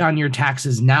cheat on your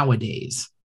taxes nowadays.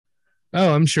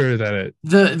 Oh, I'm sure that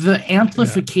the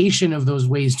amplification of those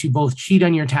ways to both cheat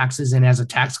on your taxes and, as a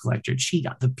tax collector, cheat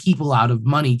the people out of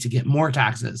money to get more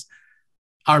taxes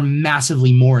are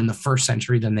massively more in the first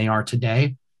century than they are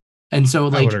today. And so,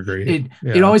 like, I would agree.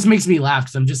 It always makes me laugh,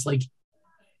 because I'm just like,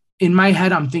 in my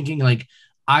head, I'm thinking like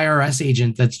IRS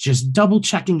agent that's just double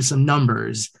checking some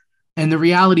numbers. And the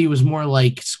reality was more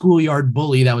like schoolyard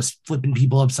bully that was flipping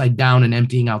people upside down and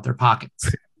emptying out their pockets.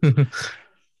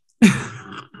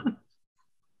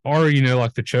 Or,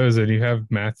 like The Chosen, you have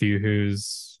Matthew,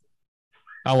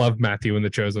 I love Matthew in The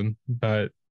Chosen,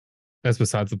 but that's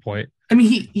besides the point. I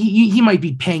mean, he might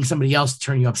be paying somebody else to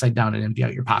turn you upside down and empty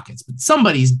out your pockets, but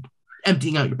somebody's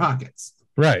emptying out your pockets.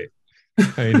 Right.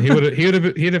 I mean,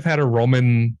 he'd have had a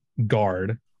Roman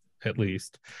guard at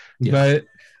least. Yeah. But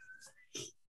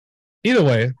either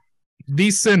way,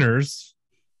 these sinners,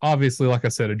 obviously, like I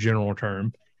said, a general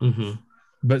term,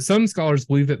 but some scholars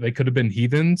believe that they could have been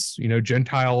heathens,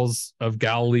 Gentiles of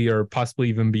Galilee, or possibly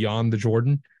even beyond the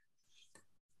Jordan.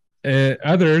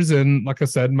 Others, and like I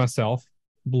said, myself,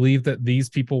 believe that these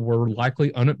people were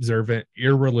likely unobservant,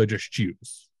 irreligious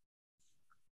Jews.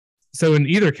 So in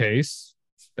either case,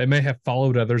 they may have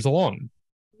followed others along.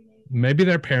 Maybe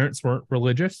their parents weren't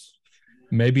religious.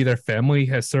 Maybe their family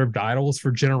has served idols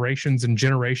for generations and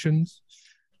generations.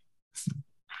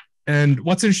 And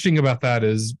what's interesting about that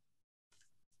is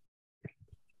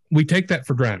we take that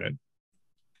for granted.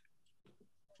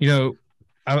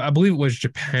 I believe it was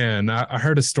Japan. I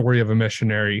heard a story of a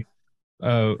missionary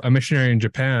in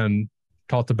Japan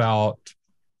talked about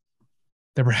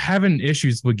they were having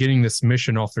issues with getting this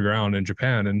mission off the ground in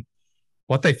Japan. And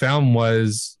what they found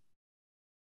was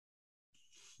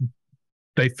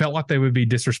they felt like they would be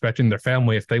disrespecting their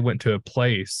family if they went to a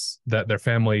place that their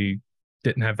family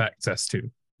didn't have access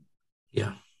to.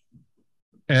 Yeah.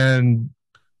 And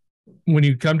when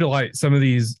you come to like some of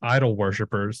these idol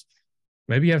worshipers,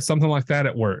 maybe you have something like that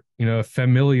at work, a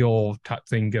familial type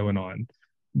thing going on.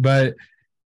 But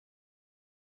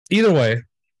either way,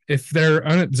 if they're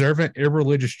unobservant,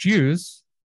 irreligious Jews,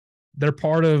 they're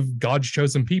part of God's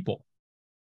chosen people,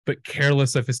 but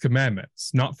careless of his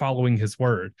commandments, not following his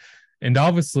word. And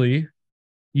obviously,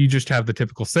 you just have the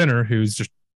typical sinner who's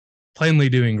just plainly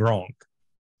doing wrong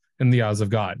in the eyes of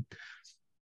God.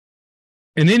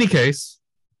 In any case,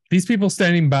 these people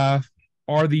standing by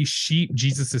are the sheep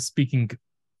Jesus is speaking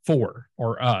for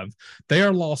or of. They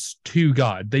are lost to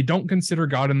God. They don't consider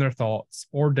God in their thoughts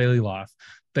or daily life.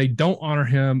 They don't honor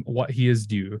him what he is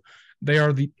due. They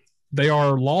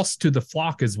are lost to the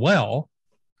flock as well.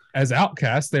 As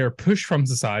outcasts, they are pushed from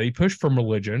society, pushed from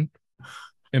religion,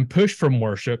 and pushed from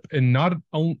worship, and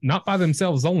not by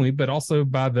themselves only, but also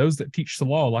by those that teach the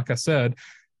law. Like I said,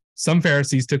 some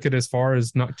Pharisees took it as far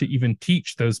as not to even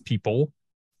teach those people.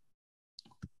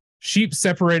 Sheep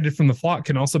separated from the flock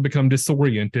can also become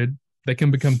disoriented. They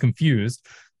can become confused.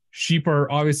 Sheep are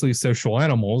obviously social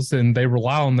animals, and they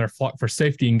rely on their flock for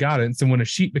safety and guidance. And when a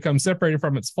sheep becomes separated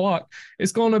from its flock,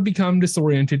 it's going to become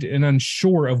disoriented and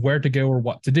unsure of where to go or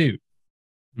what to do.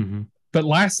 Mm-hmm. But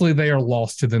lastly, they are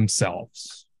lost to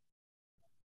themselves.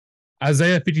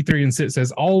 Isaiah 53:6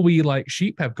 says, all we like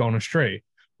sheep have gone astray.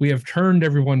 We have turned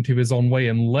everyone to his own way,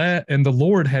 and the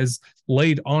Lord has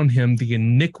laid on him the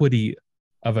iniquity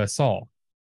of us all.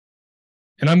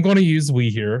 And I'm going to use we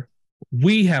here.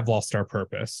 We have lost our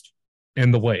purpose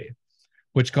and the way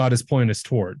which God has pointed us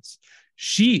towards.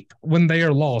 Sheep, when they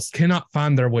are lost, cannot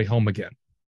find their way home again.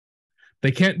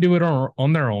 They can't do it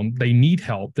on their own. They need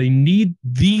help. They need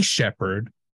the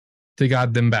shepherd to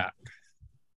guide them back.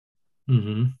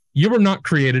 Mm-hmm. You were not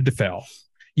created to fail.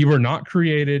 You were not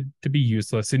created to be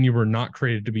useless, and you were not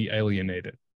created to be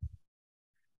alienated.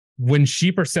 When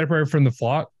sheep are separated from the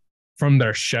flock, from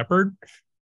their shepherd,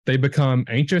 they become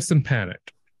anxious and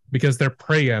panicked because they're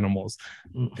prey animals.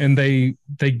 And they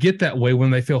get that way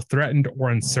when they feel threatened or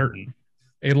uncertain.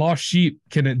 A lost sheep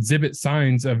can exhibit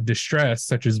signs of distress,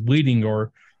 such as bleeding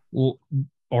or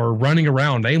running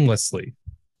around aimlessly.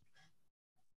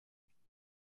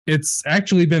 It's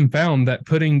actually been found that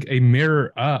putting a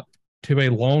mirror up to a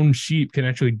lone sheep can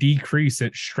actually decrease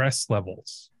its stress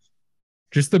levels.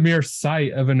 Just the mere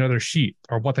sight of another sheep,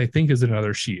 or what they think is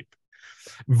another sheep.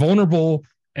 Vulnerable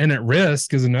and at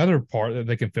risk is another part that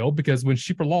they can feel, because when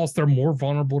sheep are lost, they're more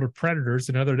vulnerable to predators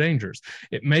and other dangers.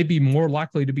 It may be more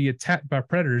likely to be attacked by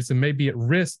predators and may be at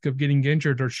risk of getting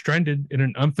injured or stranded in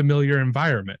an unfamiliar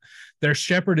environment. Their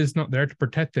shepherd is not there to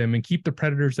protect them and keep the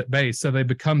predators at bay, so they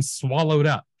become swallowed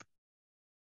up.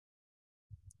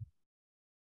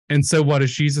 And so what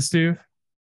does Jesus do?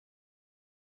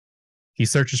 He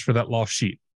searches for that lost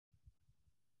sheep.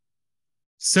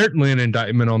 Certainly an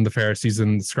indictment on the Pharisees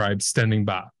and the scribes standing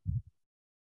by.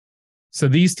 So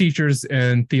these teachers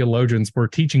and theologians were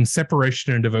teaching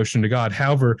separation and devotion to God.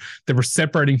 However, they were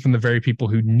separating from the very people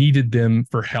who needed them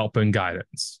for help and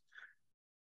guidance.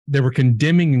 They were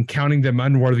condemning and counting them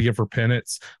unworthy of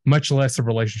repentance, much less a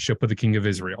relationship with the King of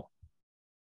Israel.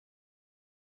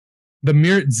 The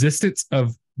mere existence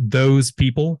of those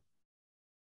people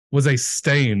was a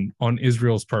stain on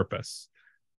Israel's purpose.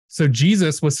 So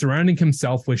Jesus was surrounding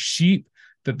himself with sheep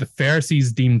that the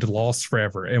Pharisees deemed lost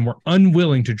forever and were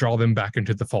unwilling to draw them back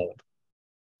into the fold.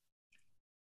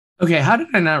 Okay, how did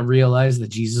I not realize that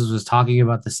Jesus was talking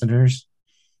about the sinners?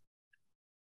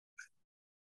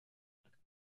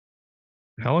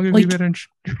 How long have you been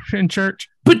in church?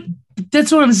 But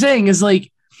that's what I'm saying is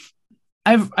like,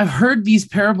 I've heard these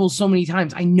parables so many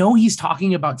times. I know he's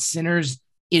talking about sinners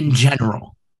in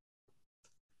general.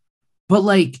 But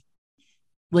like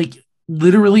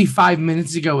literally 5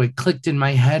 minutes ago, it clicked in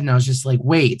my head and I was just like,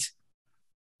 wait,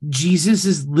 Jesus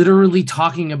is literally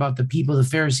talking about the people the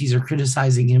Pharisees are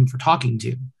criticizing him for talking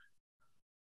to.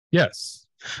 Yes.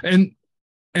 And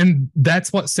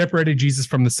that's what separated Jesus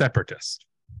from the separatist.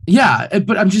 Yeah,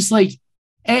 but I'm just like,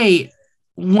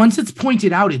 once it's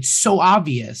pointed out, it's so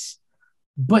obvious.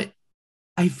 But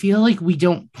I feel like we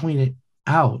don't point it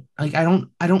out. Like I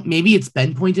don't maybe it's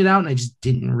been pointed out and I just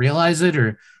didn't realize it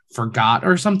or forgot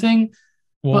or something.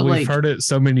 Well, we've heard it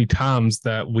so many times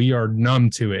that we are numb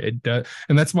to it.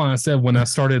 And that's why I said when I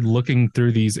started looking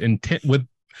through these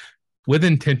with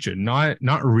intention,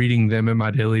 not reading them in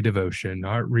my daily devotion,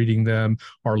 not reading them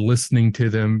or listening to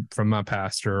them from my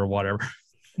pastor or whatever.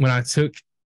 When I took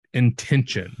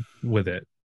intention with it,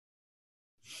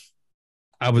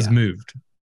 I was moved.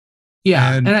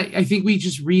 Yeah. And I think we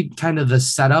just read kind of the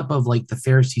setup of like the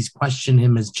Pharisees question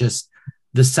him as just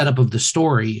the setup of the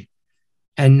story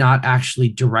and not actually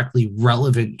directly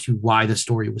relevant to why the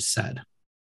story was said.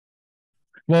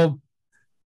 Well,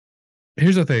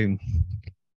 here's the thing.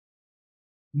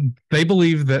 They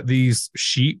believe that these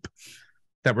sheep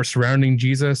that were surrounding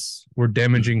Jesus were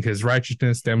damaging his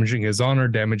righteousness, damaging his honor,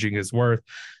 damaging his worth.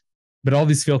 But all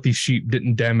these filthy sheep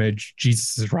didn't damage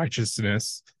Jesus'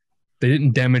 righteousness. They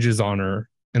didn't damage his honor,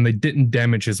 and they didn't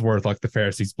damage his worth like the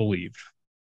Pharisees believed.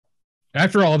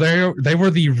 After all, they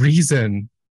were the reason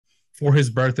for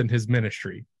his birth and his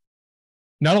ministry.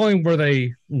 Not only were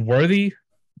they worthy,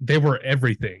 they were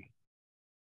everything.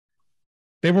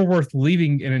 They were worth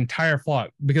leaving an entire flock,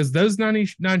 because those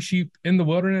 99 sheep in the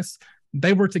wilderness,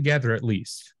 they were together at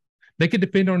least. They could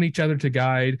depend on each other to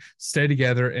guide, stay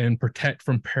together, and protect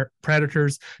from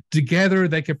predators. Together,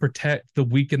 they could protect the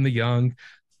weak and the young.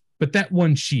 But that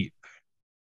one sheep,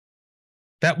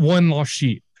 that one lost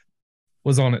sheep,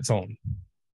 was on its own.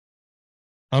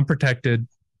 Unprotected,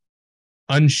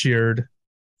 unsheared,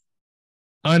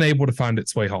 unable to find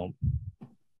its way home.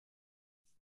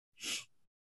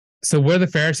 So where the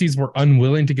Pharisees were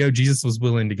unwilling to go, Jesus was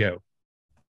willing to go.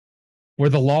 Where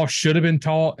the law should have been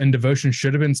taught and devotion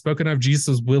should have been spoken of, Jesus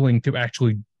was willing to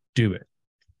actually do it.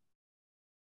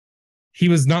 He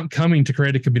was not coming to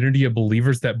create a community of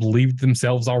believers that believed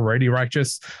themselves already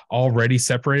righteous, already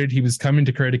separated. He was coming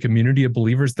to create a community of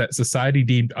believers that society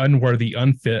deemed unworthy,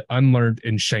 unfit, unlearned,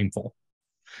 and shameful.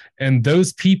 And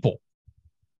those people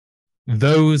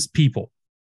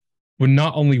would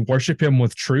not only worship him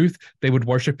with truth, they would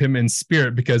worship him in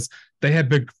spirit because they had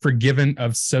been forgiven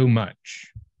of so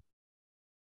much.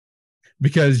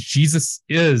 Because Jesus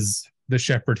is the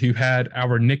shepherd who had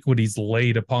our iniquities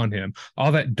laid upon him.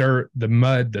 All that dirt, the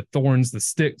mud, the thorns, the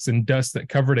sticks and dust that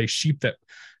covered a sheep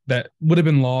that would have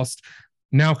been lost,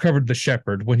 now covered the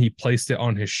shepherd when he placed it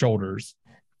on his shoulders.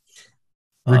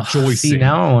 Rejoicing. See,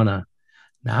 now I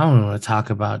want to talk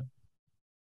about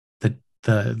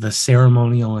the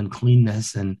ceremonial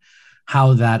uncleanness and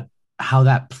how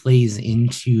that plays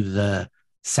into the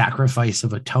sacrifice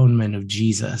of atonement of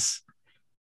Jesus.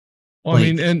 Well, like, I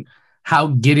mean, and how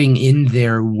getting in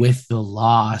there with the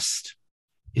lost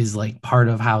is like part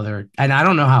of how they're, and I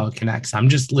don't know how it connects. I'm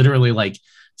just literally like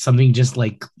something just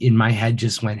like in my head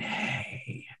just went,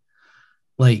 hey,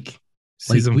 like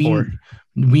season 4.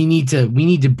 We need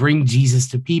to bring Jesus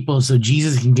to people so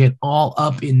Jesus can get all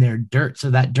up in their dirt so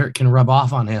that dirt can rub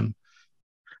off on him.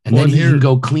 And then he can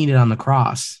go clean it on the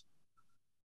cross.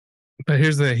 But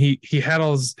here's the he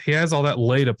has all that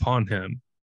laid upon him.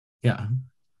 Yeah.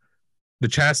 The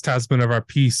chastisement of our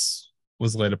peace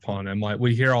was laid upon him. Like,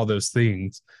 we hear all those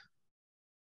things.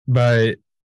 But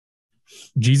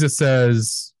Jesus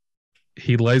says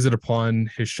he lays it upon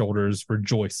his shoulders,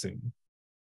 rejoicing.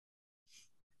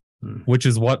 Which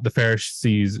is what the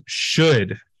Pharisees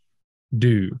should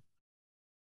do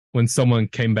when someone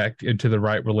came back into the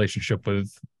right relationship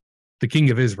with the King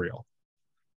of Israel,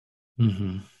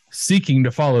 seeking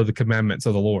to follow the commandments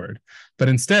of the Lord. But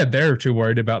instead, they're too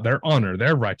worried about their honor,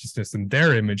 their righteousness, and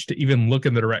their image to even look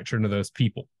in the direction of those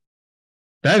people.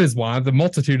 That is why the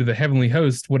multitude of the heavenly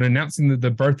host, when announcing the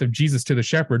birth of Jesus to the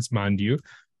shepherds, mind you,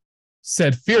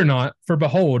 said, "Fear not, for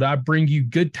behold, I bring you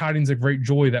good tidings of great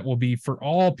joy that will be for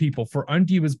all people. For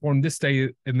unto you is born this day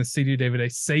in the city of David a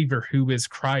Savior, who is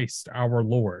Christ our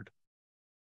Lord."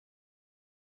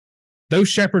 Those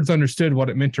shepherds understood what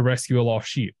it meant to rescue a lost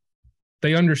sheep.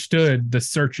 They understood the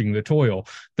searching, the toil.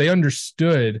 They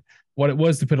understood what it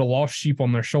was to put a lost sheep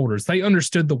on their shoulders. They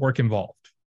understood the work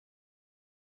involved.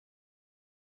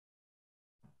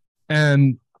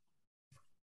 And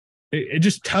it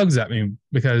just tugs at me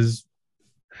because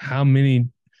how many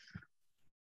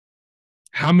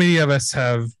of us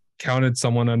have counted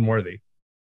someone unworthy?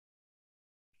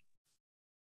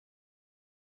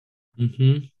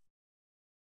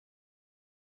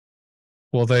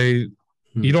 Well,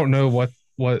 you don't know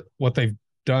what they've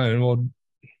done. Well,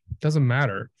 it doesn't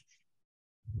matter.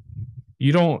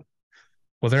 Well,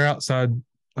 they're outside,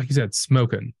 like you said,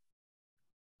 smoking.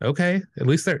 Okay, at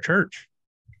least they're at church.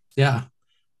 Yeah.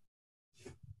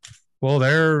 Well,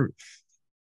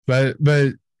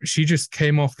 but she just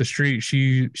came off the street.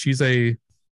 She's a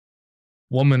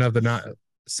woman of the night.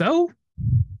 So,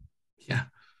 yeah.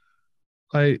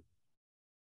 Like,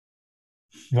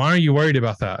 why are you worried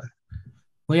about that?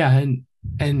 Well, yeah,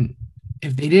 and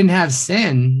if they didn't have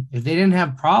sin, if they didn't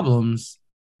have problems,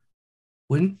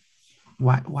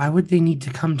 why would they need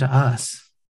to come to us?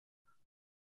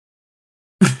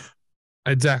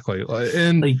 Exactly.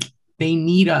 And like, they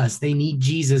need us. They need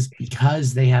Jesus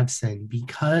because they have sin,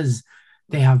 because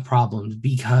they have problems,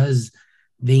 because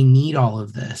they need all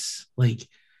of this. Like,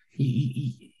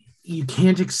 you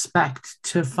can't expect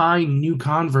to find new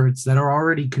converts that are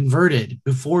already converted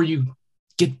before you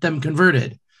get them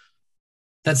converted.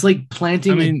 That's like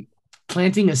planting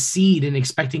a seed and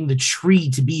expecting the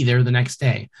tree to be there the next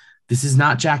day. This is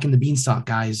not Jack and the Beanstalk,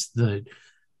 guys. The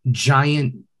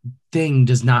giant thing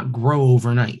does not grow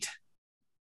overnight.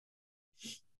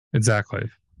 Exactly.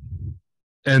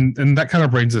 And that kind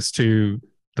of brings us to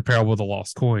the parable of the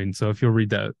lost coin. So if you'll read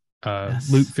that,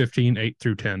 yes. Luke 15, 8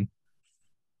 through 10.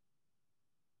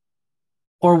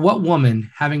 Or what woman,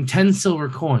 having 10 silver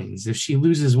coins, if she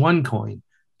loses one coin,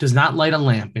 does not light a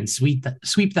lamp and sweep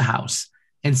the house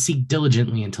and seek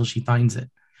diligently until she finds it?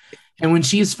 And when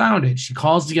she has found it, she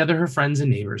calls together her friends and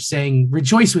neighbors, saying,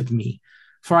 "Rejoice with me,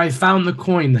 for I found the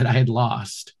coin that I had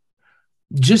lost."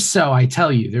 Just so, I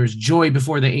tell you, there is joy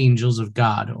before the angels of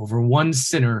God over one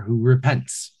sinner who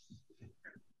repents.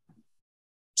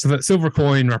 So that silver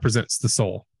coin represents the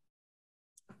soul.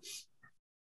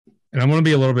 And I'm going to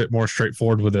be a little bit more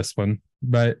straightforward with this one.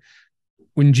 But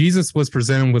when Jesus was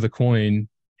presented with a coin,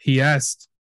 he asked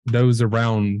those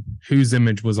around whose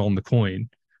image was on the coin.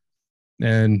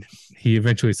 And he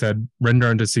eventually said, render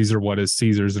unto Caesar what is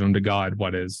Caesar's, and unto God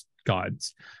what is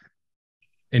God's.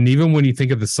 And even when you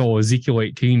think of the soul, Ezekiel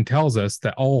 18 tells us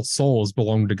that all souls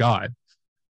belong to God,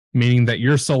 meaning that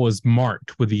your soul is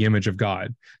marked with the image of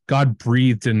God. God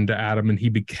breathed into Adam and he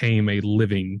became a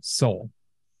living soul.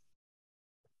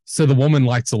 So the woman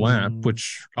lights a lamp,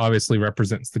 which obviously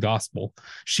represents the gospel.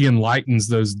 She enlightens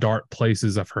those dark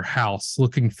places of her house,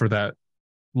 looking for that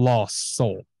lost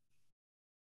soul.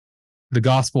 The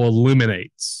gospel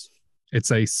illuminates.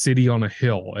 It's a city on a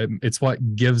hill. It's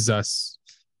what gives us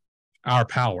our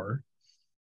power.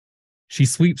 She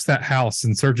sweeps that house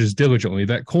and searches diligently.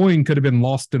 That coin could have been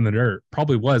lost in the dirt,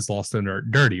 probably was lost in the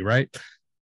dirt, dirty, right?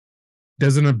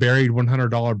 Doesn't a buried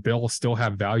 $100 bill still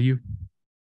have value?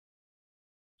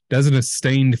 Doesn't a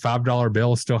stained $5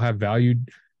 bill still have value?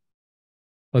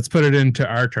 Let's put it into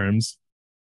our terms.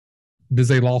 Does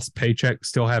a lost paycheck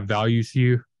still have value to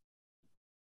you?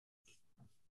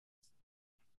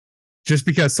 Just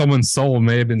because someone's soul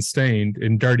may have been stained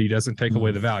and dirty doesn't take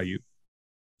away the value.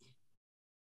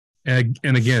 And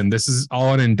again, this is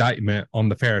all an indictment on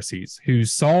the Pharisees, who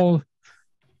saw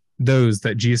those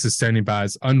that Jesus is standing by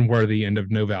as unworthy and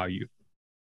of no value.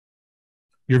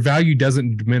 Your value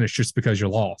doesn't diminish just because you're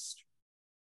lost.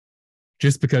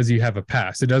 Just because you have a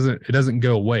past. It doesn't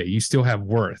go away. You still have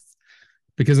worth.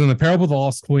 Because in the parable of the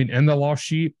lost coin and the lost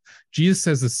sheep, Jesus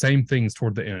says the same things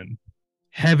toward the end.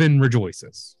 Heaven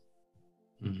rejoices.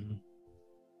 Mm-hmm.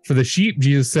 For the sheep,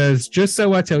 Jesus says, just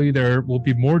so I tell you, there will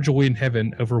be more joy in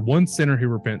heaven over one sinner who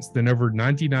repents than over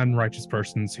 99 righteous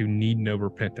persons who need no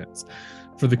repentance.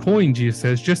 For the coin, Jesus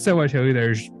says, just so I tell you,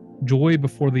 there's joy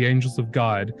before the angels of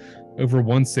God over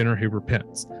one sinner who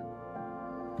repents.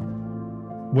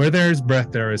 Where there is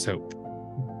breath, there is hope.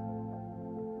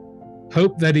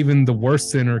 Hope that even the worst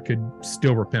sinner could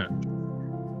still repent.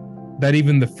 That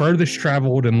even the furthest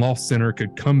traveled and lost sinner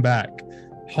could come back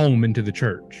home into the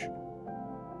church.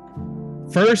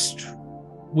 First,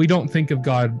 we don't think of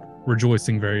God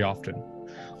rejoicing very often.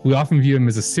 We often view him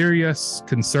as a serious,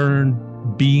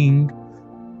 concerned being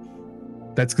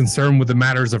that's concerned with the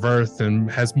matters of earth and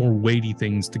has more weighty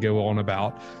things to go on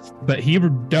about. But he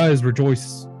does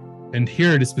rejoice, and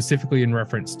here it is specifically in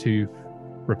reference to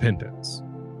repentance.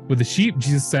 With the sheep,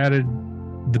 Jesus added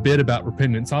the bit about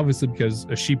repentance, obviously because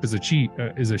a sheep is a sheep.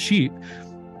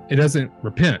 It doesn't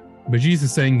repent. But Jesus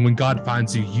is saying when God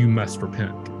finds you, you must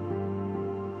repent.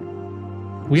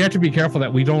 We have to be careful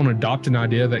that we don't adopt an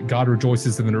idea that God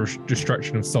rejoices in the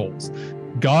destruction of souls.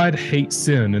 God hates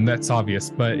sin, and that's obvious,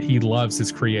 but he loves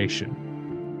his creation.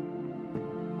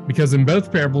 Because in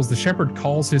both parables, the shepherd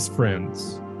calls his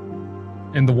friends,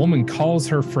 and the woman calls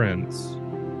her friends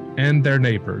and their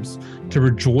neighbors to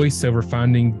rejoice over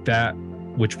finding that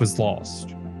which was lost.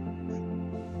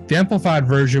 The Amplified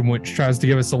Version, which tries to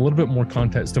give us a little bit more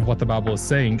context of what the Bible is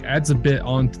saying, adds a bit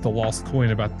onto the lost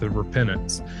coin about the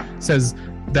repentance. It says,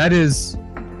 that is,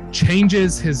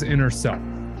 changes his inner self,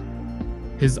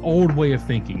 his old way of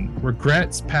thinking,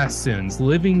 regrets past sins,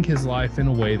 living his life in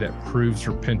a way that proves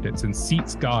repentance and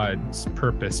seeks God's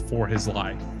purpose for his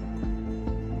life.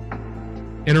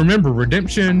 And remember,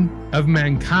 redemption of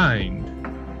mankind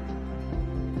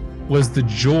was the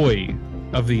joy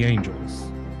of the angels.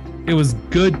 It was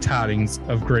good tidings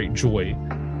of great joy.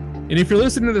 And if you're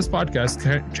listening to this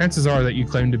podcast, chances are that you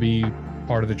claim to be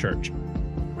part of the church.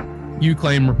 You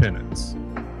claim repentance.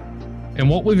 And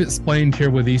what we've explained here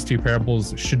with these two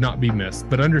parables should not be missed.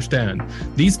 But understand,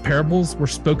 these parables were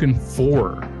spoken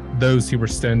for those who were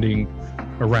standing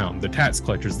around, the tax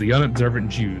collectors, the unobservant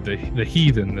Jew, the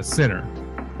heathen, the sinner.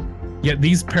 Yet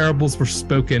these parables were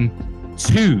spoken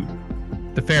to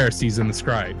the Pharisees and the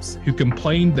scribes, who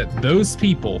complained that those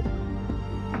people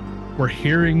were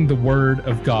hearing the word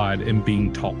of God and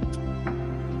being taught.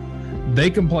 They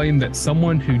complained that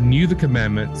someone who knew the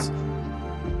commandments,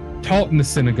 taught in the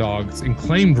synagogues, and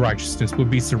claimed righteousness would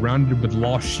be surrounded with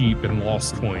lost sheep and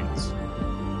lost coins,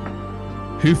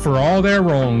 who for all their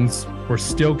wrongs were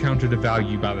still counted of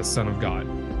value by the Son of God.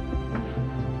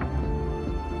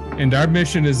 And our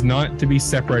mission is not to be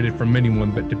separated from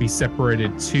anyone, but to be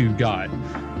separated to God,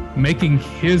 making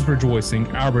his rejoicing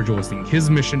our rejoicing,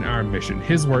 his mission our mission,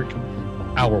 his work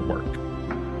our work.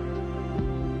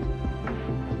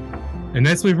 And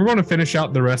next week, we're going to finish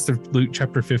out the rest of Luke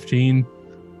chapter 15,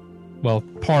 well,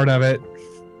 part of it,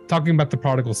 talking about the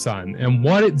prodigal son and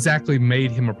what exactly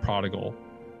made him a prodigal,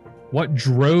 what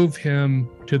drove him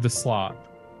to the slop,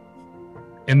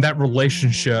 and that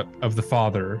relationship of the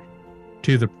father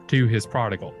to his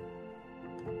prodigal.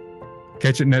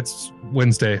 Catch it next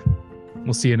Wednesday.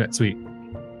 We'll see you next week.